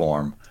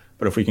platform.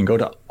 But if we can go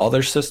to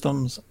other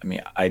systems, I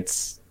mean,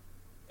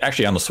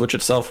 actually on the Switch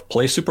itself,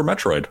 play Super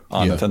Metroid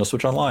on Nintendo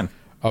Switch Online.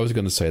 I was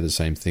going to say the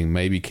same thing.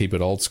 Maybe keep it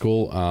old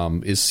school.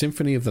 Is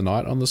Symphony of the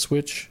Night on the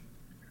Switch?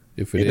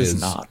 If it is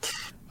not.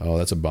 Oh,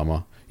 that's a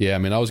bummer. Yeah, I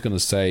mean, I was going to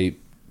say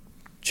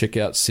check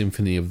out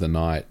Symphony of the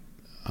Night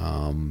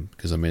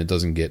because I mean, it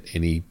doesn't get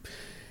any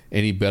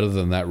better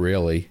than that,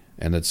 really.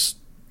 And it's,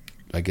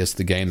 I guess,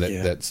 the game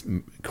that's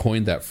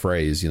coined that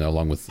phrase,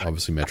 along with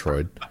obviously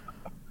Metroid.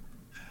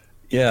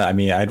 Yeah, I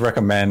mean, I'd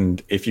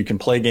recommend if you can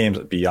play games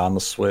beyond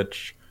the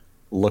Switch,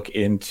 look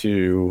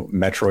into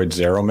Metroid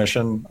Zero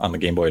Mission on the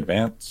Game Boy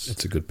Advance.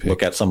 It's a good pick.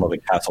 Look at some of the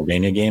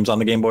Castlevania games on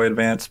the Game Boy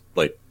Advance,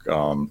 like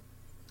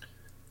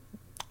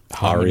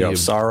Aria of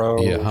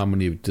Sorrow. Yeah,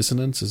 Harmony of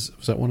Dissonance.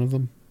 Was that one of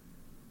them?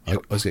 I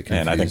was getting confused.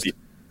 And I think the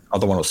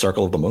other one was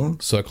Circle of the Moon.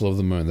 Circle of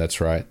the Moon, that's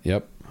right.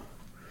 Yep.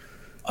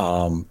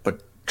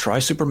 But try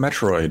Super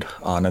Metroid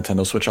on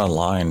Nintendo Switch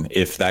Online.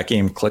 If that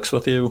game clicks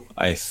with you,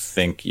 I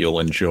think you'll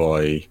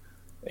enjoy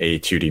a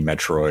 2D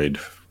Metroid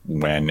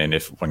when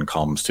it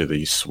comes to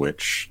the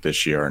Switch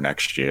this year or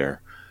next year.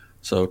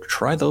 So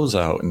try those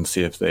out and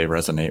see if they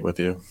resonate with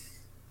you.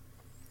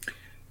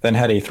 Then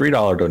had a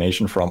 $3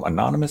 donation from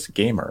Anonymous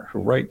Gamer who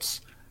writes,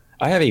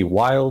 I have a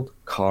wild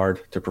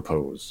card to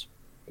propose.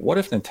 What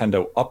if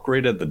Nintendo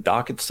upgraded the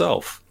dock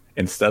itself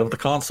instead of the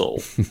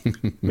console?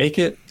 Make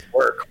it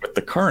work with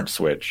the current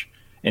Switch,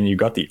 and you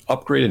got the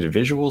upgraded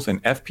visuals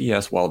and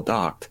FPS while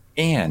docked,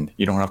 and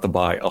you don't have to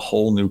buy a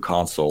whole new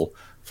console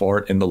for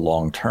it in the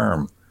long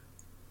term.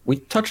 We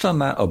touched on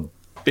that a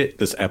bit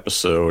this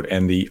episode,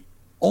 and the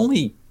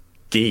only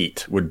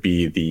gate would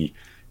be the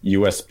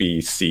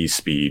USB-C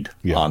speed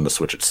on the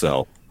Switch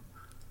itself.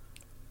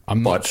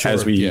 I'm not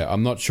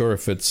sure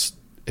if it's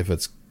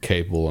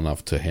capable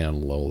enough to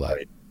handle all that.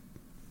 Right.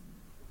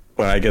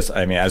 But I guess,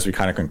 I mean, as we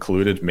kind of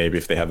concluded, maybe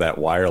if they have that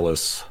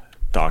wireless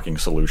docking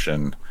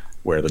solution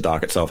where the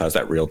dock itself has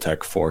that Realtek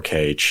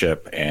 4K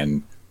chip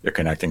and you're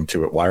connecting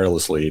to it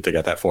wirelessly to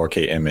get that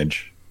 4K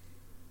image,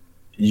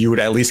 you would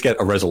at least get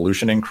a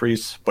resolution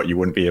increase, but you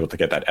wouldn't be able to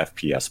get that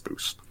FPS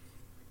boost.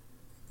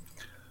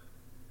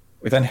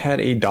 We then had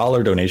a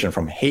 $1 donation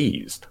from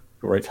Hazed,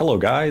 who writes, hello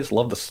guys,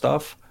 love the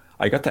stuff.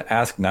 I got to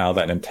ask now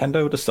that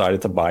Nintendo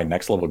decided to buy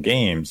Next Level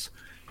Games,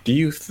 do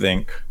you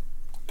think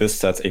this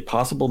sets a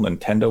possible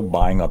Nintendo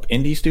buying up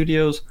indie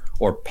studios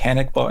or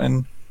panic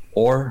button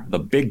or the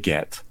big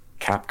get,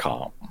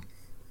 Capcom?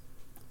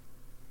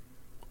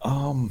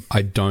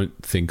 I don't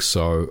think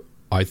so.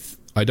 I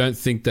don't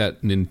think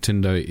that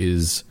Nintendo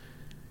is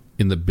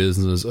in the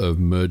business of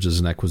mergers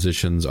and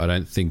acquisitions. I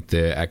don't think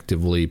they're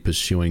actively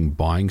pursuing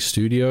buying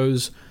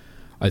studios.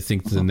 I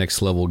think the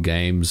Next Level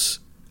Games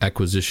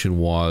acquisition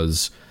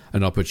was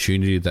an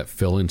opportunity that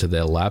fell into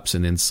their laps,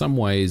 and in some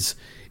ways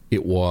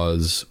it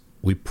was,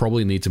 we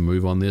probably need to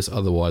move on this,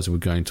 otherwise we're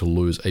going to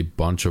lose a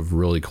bunch of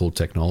really cool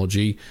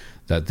technology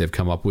that they've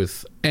come up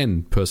with,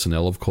 and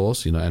personnel, of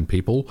course, and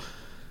people.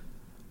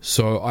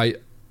 So I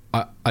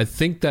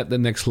think that the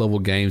Next Level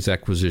Games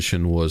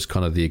acquisition was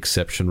kind of the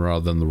exception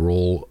rather than the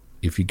rule.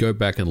 If you go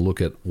back and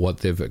look at what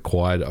they've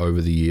acquired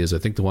over the years, I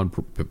think the one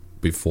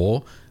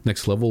before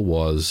Next Level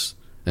was,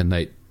 and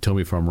Nate, tell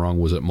me if I'm wrong,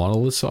 was it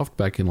Monolith Soft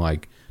back in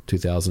like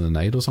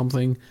 2008 or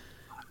something?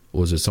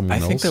 Or was it someone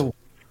else?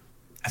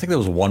 I think there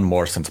was one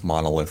more since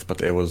Monolith,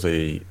 but it was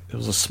a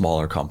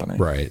smaller company.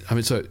 Right. I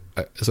mean, so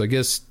I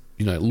guess,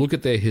 look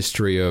at their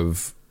history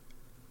of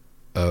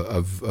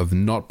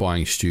not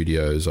buying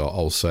studios,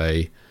 I'll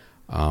say.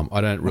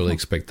 I don't really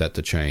expect that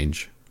to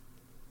change.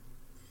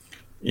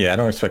 Yeah, I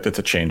don't expect it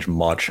to change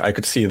much. I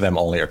could see them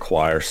only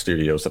acquire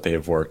studios that they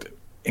have worked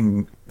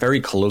very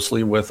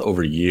closely with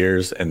over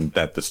years, and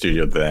that the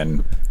studio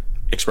then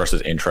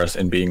expresses interest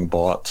in being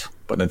bought.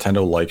 But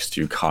Nintendo likes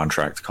to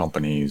contract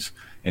companies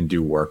and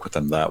do work with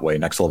them that way.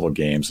 Next Level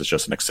Games is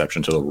just an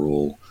exception to the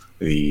rule.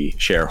 The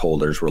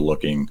shareholders were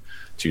looking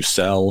to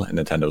sell, and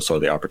Nintendo saw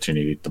the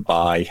opportunity to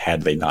buy.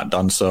 Had they not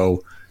done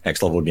so,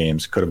 Next Level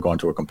Games could have gone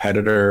to a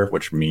competitor,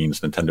 which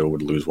means Nintendo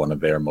would lose one of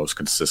their most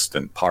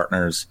consistent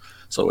partners.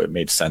 So it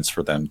made sense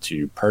for them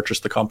to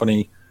purchase the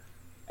company,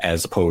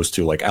 as opposed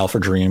to like Alpha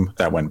Dream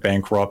that went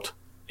bankrupt.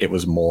 It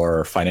was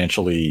more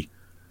financially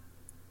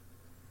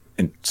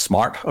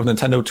smart of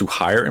Nintendo to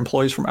hire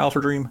employees from Alpha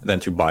Dream than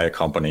to buy a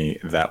company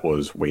that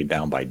was weighed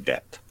down by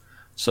debt.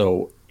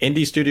 So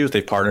indie studios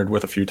they've partnered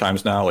with a few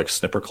times now, like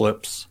Snipper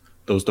Clips,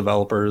 those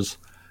developers.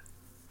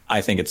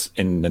 I think it's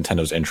in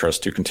Nintendo's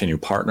interest to continue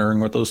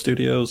partnering with those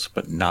studios,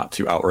 but not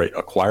to outright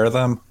acquire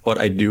them. But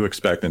I do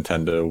expect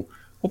Nintendo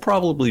will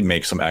probably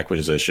make some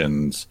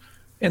acquisitions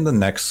in the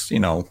next,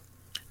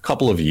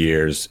 couple of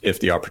years if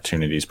the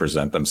opportunities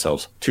present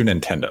themselves to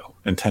Nintendo.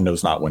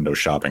 Nintendo's not window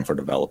shopping for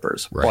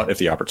developers, Right. but if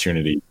the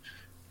opportunity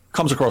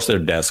comes across their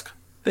desk,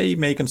 they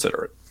may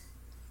consider it.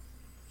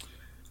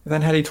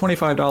 Then had a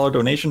 $25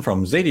 donation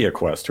from Zadia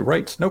Quest, who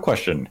writes, "No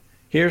question.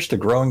 Here's to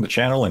growing the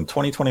channel in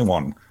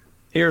 2021.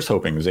 Here's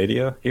hoping,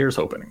 Zadia. Here's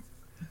hoping."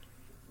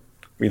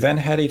 We then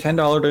had a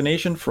 $10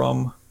 donation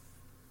from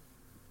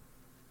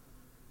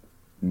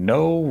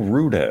No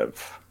Rudev.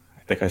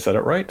 I think I said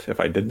it right. If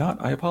I did not,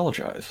 I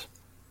apologize.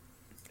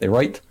 They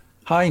write,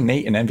 "Hi,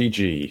 Nate and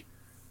MVG.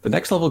 The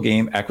Next Level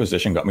game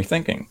acquisition got me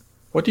thinking.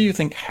 What do you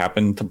think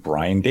happened to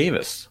Brian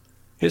Davis?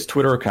 His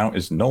Twitter account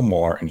is no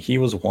more, and he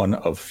was one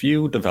of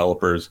few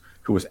developers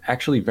who was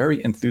actually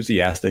very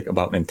enthusiastic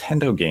about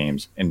Nintendo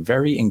games and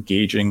very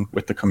engaging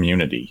with the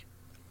community."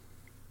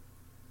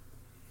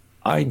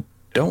 I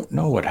don't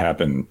know what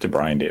happened to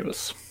Brian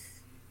Davis.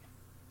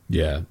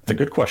 Yeah, It's a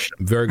good question.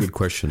 very good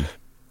question.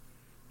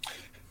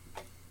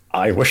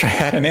 I wish I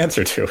had an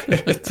answer to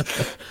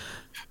it.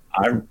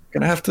 I'm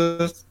going to have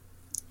to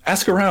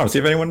ask around, see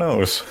if anyone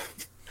knows.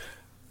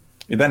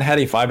 We then had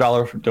a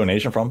 $5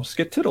 donation from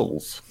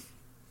Skitiddles,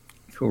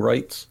 who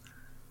writes,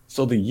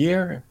 "So the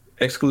year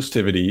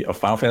exclusivity of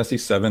Final Fantasy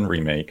VII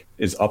Remake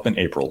is up in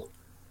April.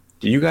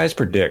 Do you guys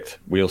predict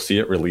we'll see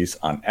it release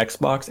on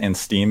Xbox and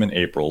Steam in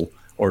April,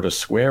 or does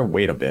Square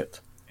wait a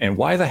bit? And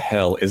why the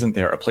hell isn't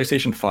there a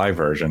PlayStation 5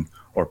 version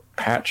or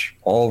patch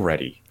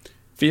already?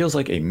 Feels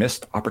like a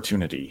missed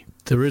opportunity."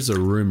 There is a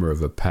rumor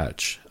of a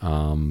patch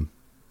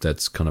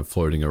that's kind of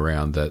floating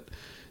around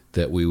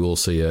that we will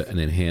see an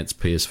enhanced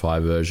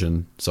PS5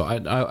 version. So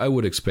I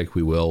would expect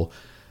we will.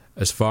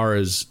 As far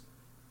as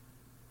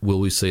will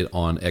we see it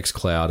on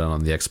xCloud and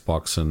on the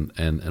Xbox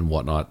and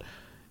whatnot,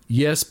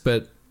 yes,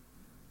 but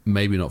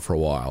maybe not for a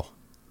while.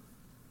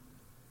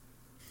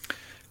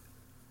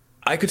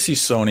 I could see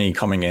Sony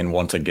coming in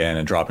once again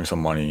and dropping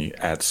some money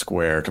at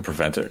Square to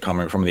prevent it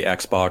coming from the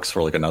Xbox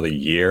for like another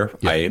year.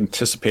 Yeah. I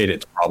anticipate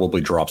it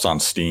probably drops on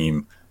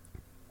Steam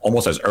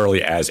almost as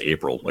early as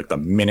April. Like the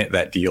minute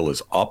that deal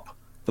is up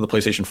for the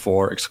PlayStation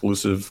 4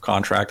 exclusive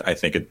contract, I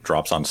think it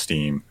drops on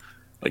Steam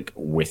like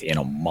within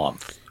a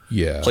month.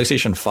 Yeah.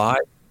 PlayStation 5,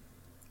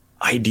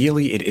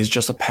 ideally it is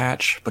just a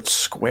patch, but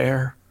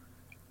Square,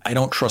 I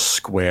don't trust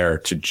Square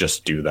to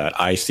just do that.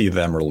 I see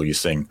them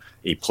releasing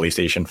a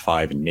PlayStation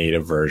 5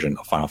 native version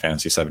of Final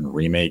Fantasy VII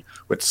Remake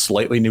with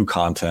slightly new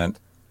content,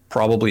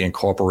 probably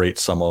incorporate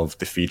some of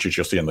the features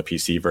you'll see on the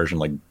PC version,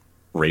 like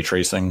ray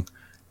tracing,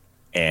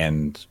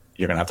 and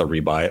you're going to have to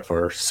rebuy it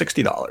for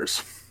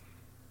 $60.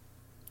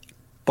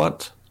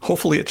 But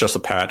hopefully it's just a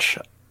patch,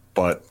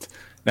 but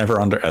never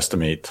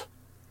underestimate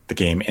the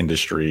game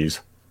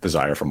industry's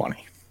desire for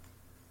money.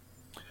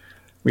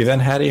 We then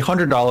had a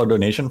 $100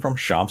 donation from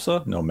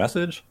Shamsa. No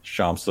message.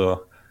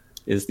 Shamsa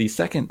is the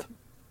second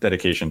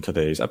dedication to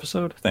today's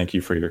episode. Thank you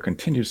for your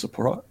continued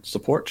support,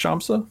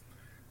 Shamsa.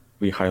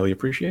 We highly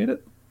appreciate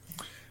it.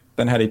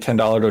 Then had a $10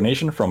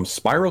 donation from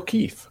Spiral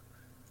Keith,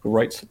 who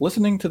writes,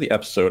 "Listening to the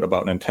episode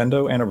about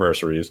Nintendo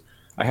anniversaries,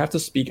 I have to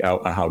speak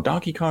out on how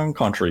Donkey Kong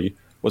Country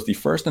was the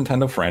first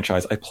Nintendo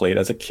franchise I played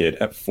as a kid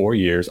at 4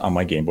 years on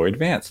my Game Boy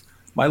Advance.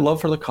 My love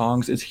for the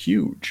Kongs is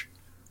huge.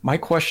 My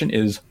question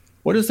is,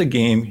 what is the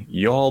game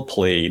y'all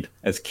played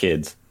as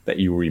kids that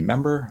you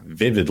remember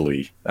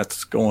vividly?"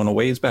 That's going a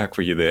ways back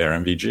for you there,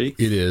 MVG.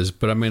 It is,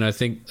 but I mean, I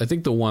think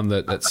the one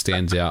that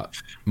stands out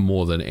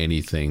more than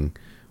anything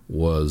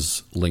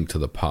was Link to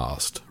the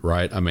Past,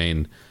 right? I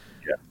mean,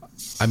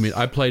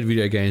 I played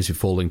video games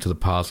before Link to the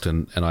Past,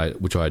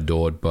 which I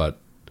adored, but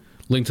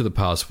Link to the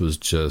Past was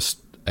just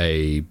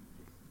a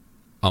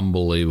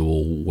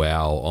unbelievable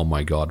wow, oh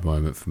my god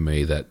moment for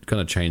me that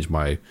kind of changed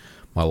my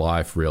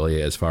life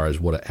really as far as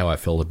how I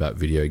felt about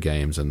video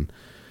games, and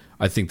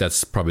I think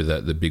that's probably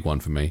the big one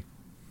for me.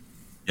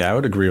 Yeah, I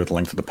would agree with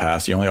Link to the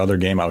Past. The only other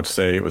game I would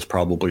say was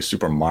probably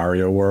Super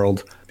Mario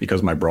World,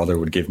 because my brother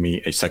would give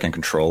me a second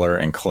controller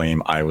and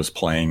claim I was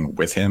playing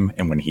with him,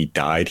 and when he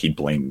died, he'd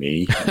blame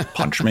me and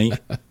punch me.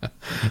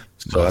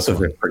 So that's a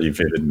pretty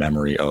vivid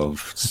memory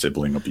of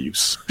sibling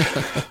abuse.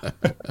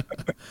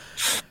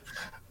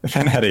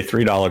 Then had a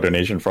 $3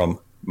 donation from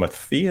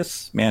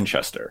Matthias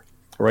Manchester.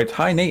 Who writes,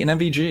 "Hi, Nate and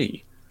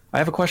MVG. I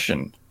have a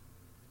question.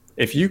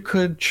 If you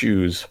could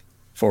choose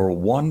for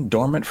one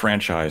dormant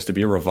franchise to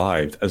be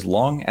revived as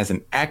long as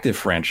an active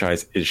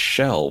franchise is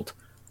shelved,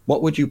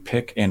 what would you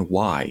pick and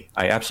why?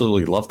 I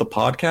absolutely love the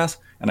podcast,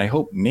 and I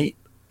hope Nate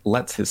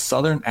lets his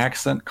southern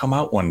accent come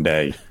out one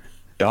day."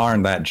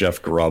 Darn that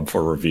Jeff Grubb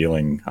for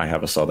revealing I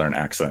have a southern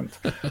accent.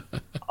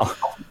 Oh,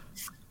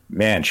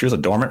 man, choose a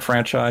dormant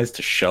franchise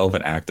to shelve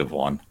an active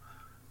one.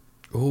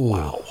 Ooh,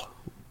 Wow.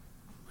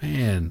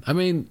 man. I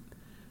mean,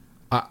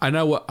 I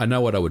know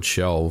what I would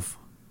shelve.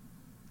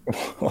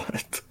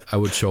 What? I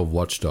would shelve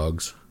Watch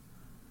Dogs.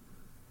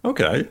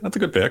 Okay, that's a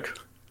good pick.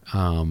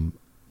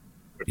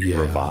 Yeah.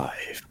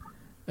 Revive.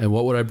 And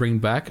what would I bring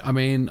back? I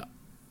mean,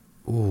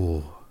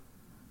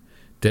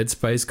 Dead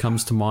Space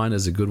comes to mind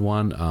as a good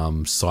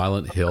one.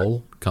 Silent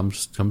Hill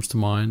comes to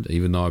mind,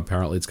 even though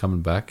apparently it's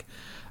coming back.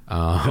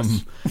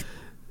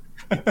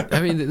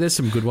 I mean, there's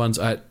some good ones.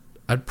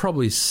 I'd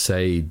probably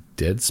say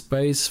Dead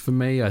Space for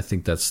me. I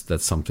think that's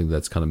something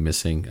that's kind of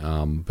missing.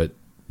 But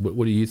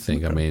what do you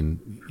think? I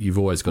mean, you've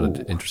always got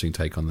an interesting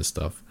take on this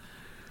stuff.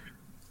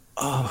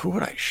 Who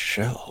would I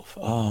shelve?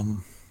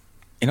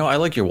 I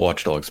like your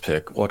Watch Dogs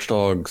pick. Watch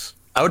Dogs.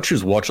 I would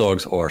choose Watch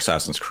Dogs or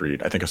Assassin's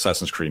Creed. I think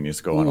Assassin's Creed needs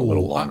to go on a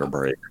little longer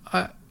break.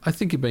 I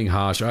think you're being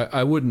harsh.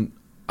 I wouldn't.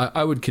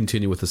 I would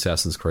continue with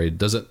Assassin's Creed.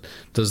 Does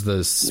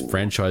this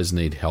franchise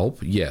need help?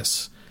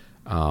 Yes,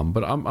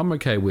 but I'm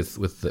okay with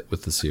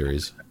the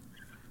series.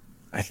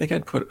 I think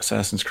I'd put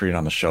Assassin's Creed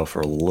on the shelf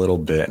for a little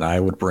bit, and I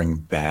would bring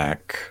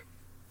back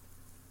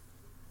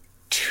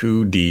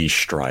 2D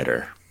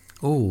Strider.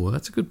 Oh,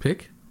 that's a good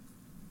pick.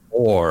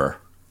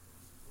 Or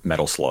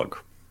Metal Slug.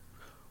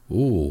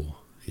 Ooh,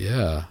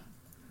 yeah.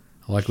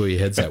 I like where your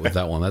head's at with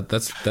that one.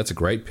 That's a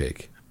great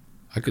pick.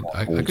 I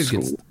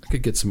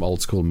could get some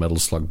old school Metal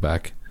Slug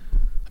back.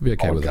 I'd be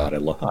okay with that. I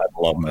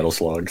love Metal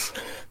Slugs.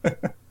 Then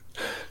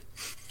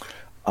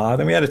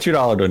we had a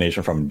 $2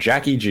 donation from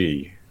Jackie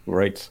G, who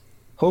writes,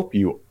 "Hope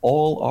you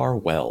all are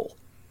well.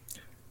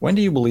 When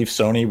do you believe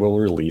Sony will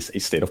release a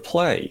State of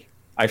Play?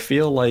 I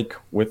feel like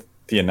with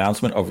the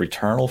announcement of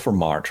Returnal for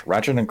March,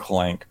 Ratchet &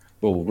 Clank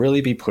will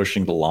really be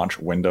pushing the launch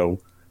window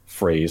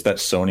phrase that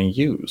Sony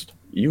used.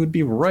 You would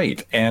be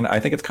right, and I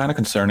think it's kind of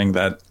concerning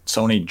that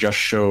Sony just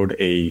showed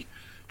a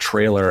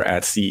trailer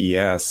at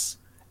CES,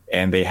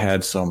 and they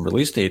had some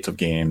release dates of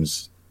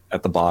games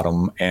at the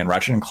bottom, and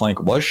Ratchet & Clank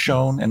was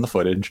shown in the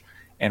footage,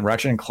 and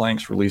Ratchet &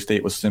 Clank's release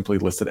date was simply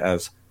listed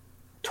as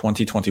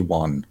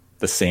 2021,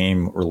 the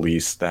same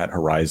release that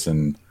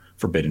Horizon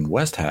Forbidden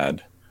West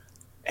had.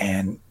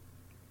 And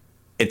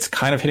it's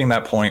kind of hitting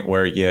that point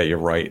where, yeah, you're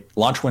right.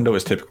 Launch window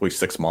is typically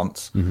 6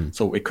 months,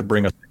 so it could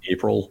bring us to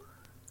April.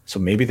 So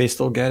maybe they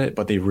still get it,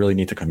 but they really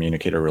need to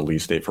communicate a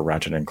release date for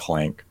Ratchet &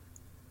 Clank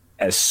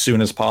as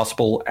soon as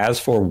possible. As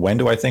for when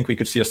do I think we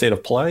could see a State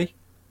of Play?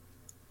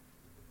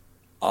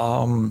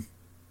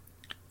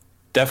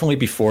 Definitely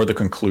before the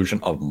conclusion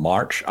of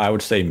March. I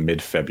would say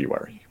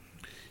mid-February.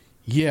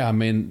 Yeah, I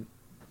mean,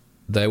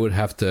 they would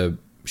have to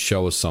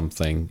show us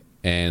something.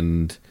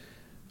 And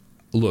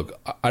look,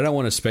 I don't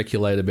want to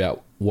speculate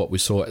about what we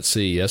saw at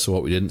CES or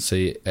what we didn't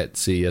see at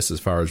CES as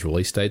far as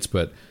release dates,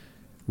 but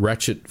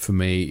Ratchet, for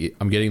me,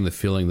 I'm getting the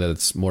feeling that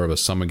it's more of a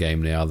summer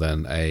game now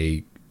than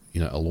a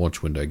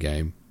launch window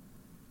game.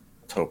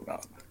 Let's hope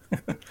not.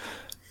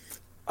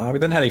 We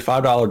then had a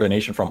 $5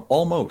 donation from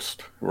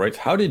Almost, who writes,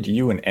 "How did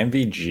you and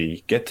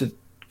MVG get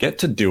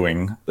to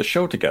doing the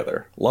show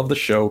together? Love the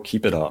show.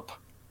 Keep it up."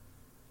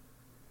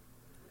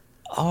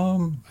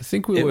 I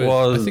think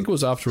it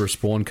was after a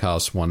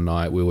Spawncast one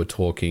night we were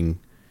talking,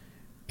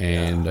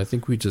 and I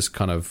think we just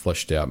kind of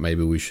fleshed out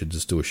maybe we should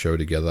just do a show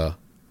together.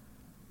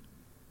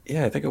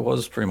 Yeah, I think it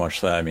was pretty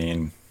much that. I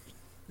mean,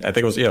 I think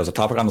it was a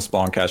topic on the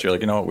Spawncast. You're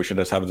like, what, we should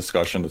just have a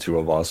discussion. The two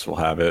of us will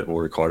have it. We'll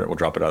record it. We'll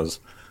drop it as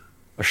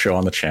a show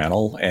on the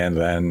channel, and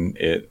then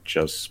it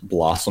just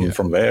blossomed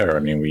from there. I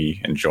mean,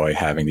 we enjoy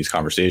having these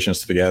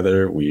conversations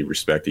together. We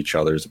respect each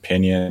other's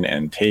opinion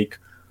and take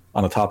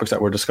on the topics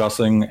that we're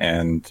discussing.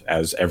 And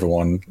as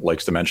everyone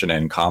likes to mention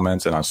in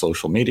comments and on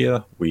social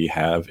media, we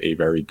have a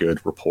very good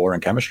rapport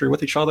and chemistry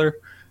with each other,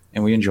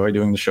 and we enjoy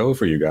doing the show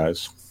for you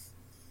guys.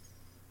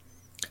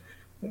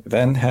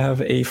 Then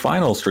have a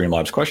final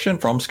Streamlabs question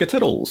from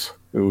Skitiddles,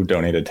 who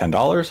donated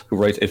 $10, who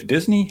writes, "If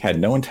Disney had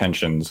no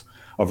intentions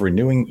of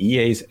renewing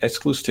EA's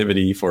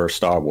exclusivity for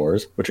Star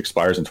Wars, which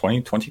expires in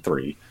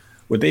 2023,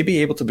 would they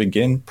be able to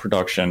begin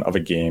production of a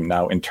game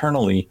now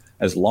internally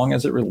as long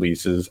as it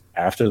releases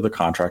after the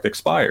contract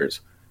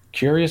expires?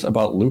 Curious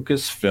about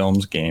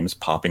Lucasfilm's games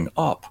popping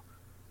up."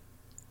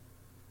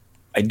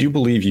 I do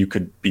believe you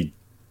could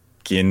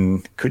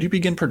begin. Could you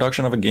begin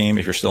production of a game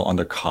if you're still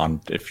under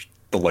if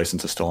the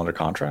license is still under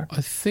contract?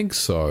 I think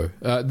so.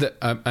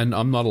 And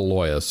I'm not a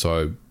lawyer,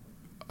 so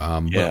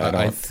but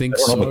I think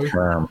so. The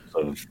terms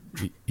of...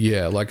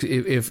 Yeah, like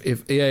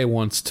if EA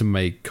wants to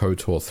make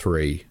KOTOR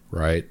 3,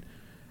 right?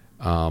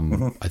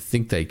 I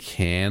think they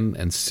can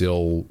and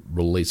still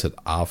release it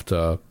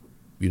after,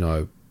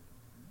 that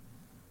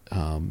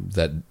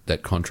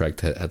contract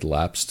had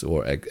lapsed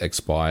or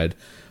expired.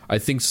 I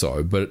think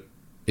so, but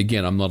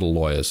again, I'm not a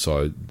lawyer,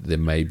 so there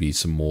may be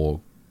some more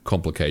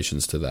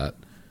complications to that.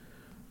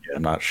 Yeah,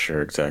 I'm not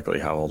sure exactly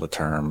how all the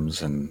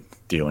terms and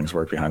dealings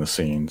work behind the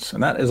scenes.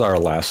 And that is our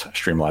last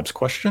Streamlabs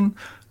question.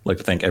 I'd like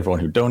to thank everyone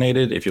who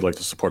donated. If you'd like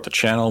to support the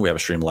channel, we have a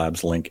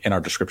Streamlabs link in our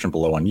description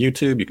below on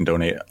YouTube. You can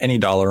donate any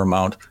dollar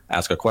amount,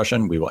 ask a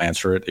question, we will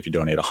answer it. If you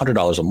donate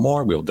 $100 or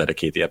more, we will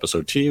dedicate the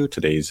episode to you.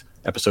 Today's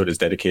episode is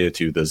dedicated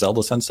to the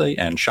Zelda Sensei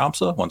and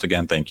Shamsa. Once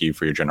again, thank you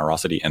for your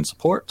generosity and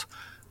support.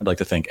 I'd like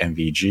to thank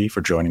MVG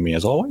for joining me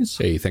as always.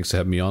 Hey, thanks for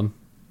having me on,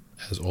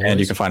 as always. And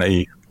you can find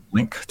a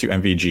link to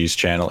MVG's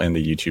channel in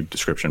the YouTube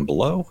description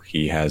below.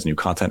 He has new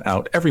content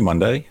out every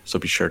Monday, so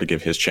be sure to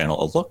give his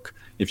channel a look.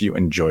 If you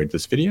enjoyed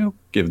this video,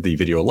 give the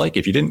video a like.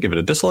 If you didn't, give it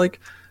a dislike.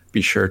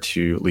 Be sure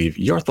to leave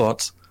your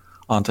thoughts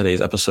on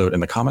today's episode in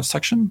the comments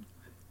section.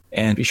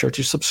 And be sure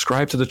to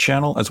subscribe to the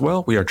channel as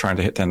well. We are trying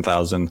to hit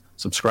 10,000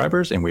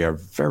 subscribers, and we are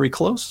very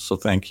close. So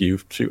thank you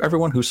to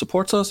everyone who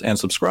supports us and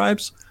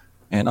subscribes.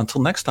 And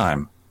until next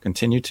time,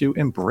 continue to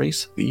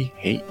embrace the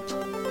hate.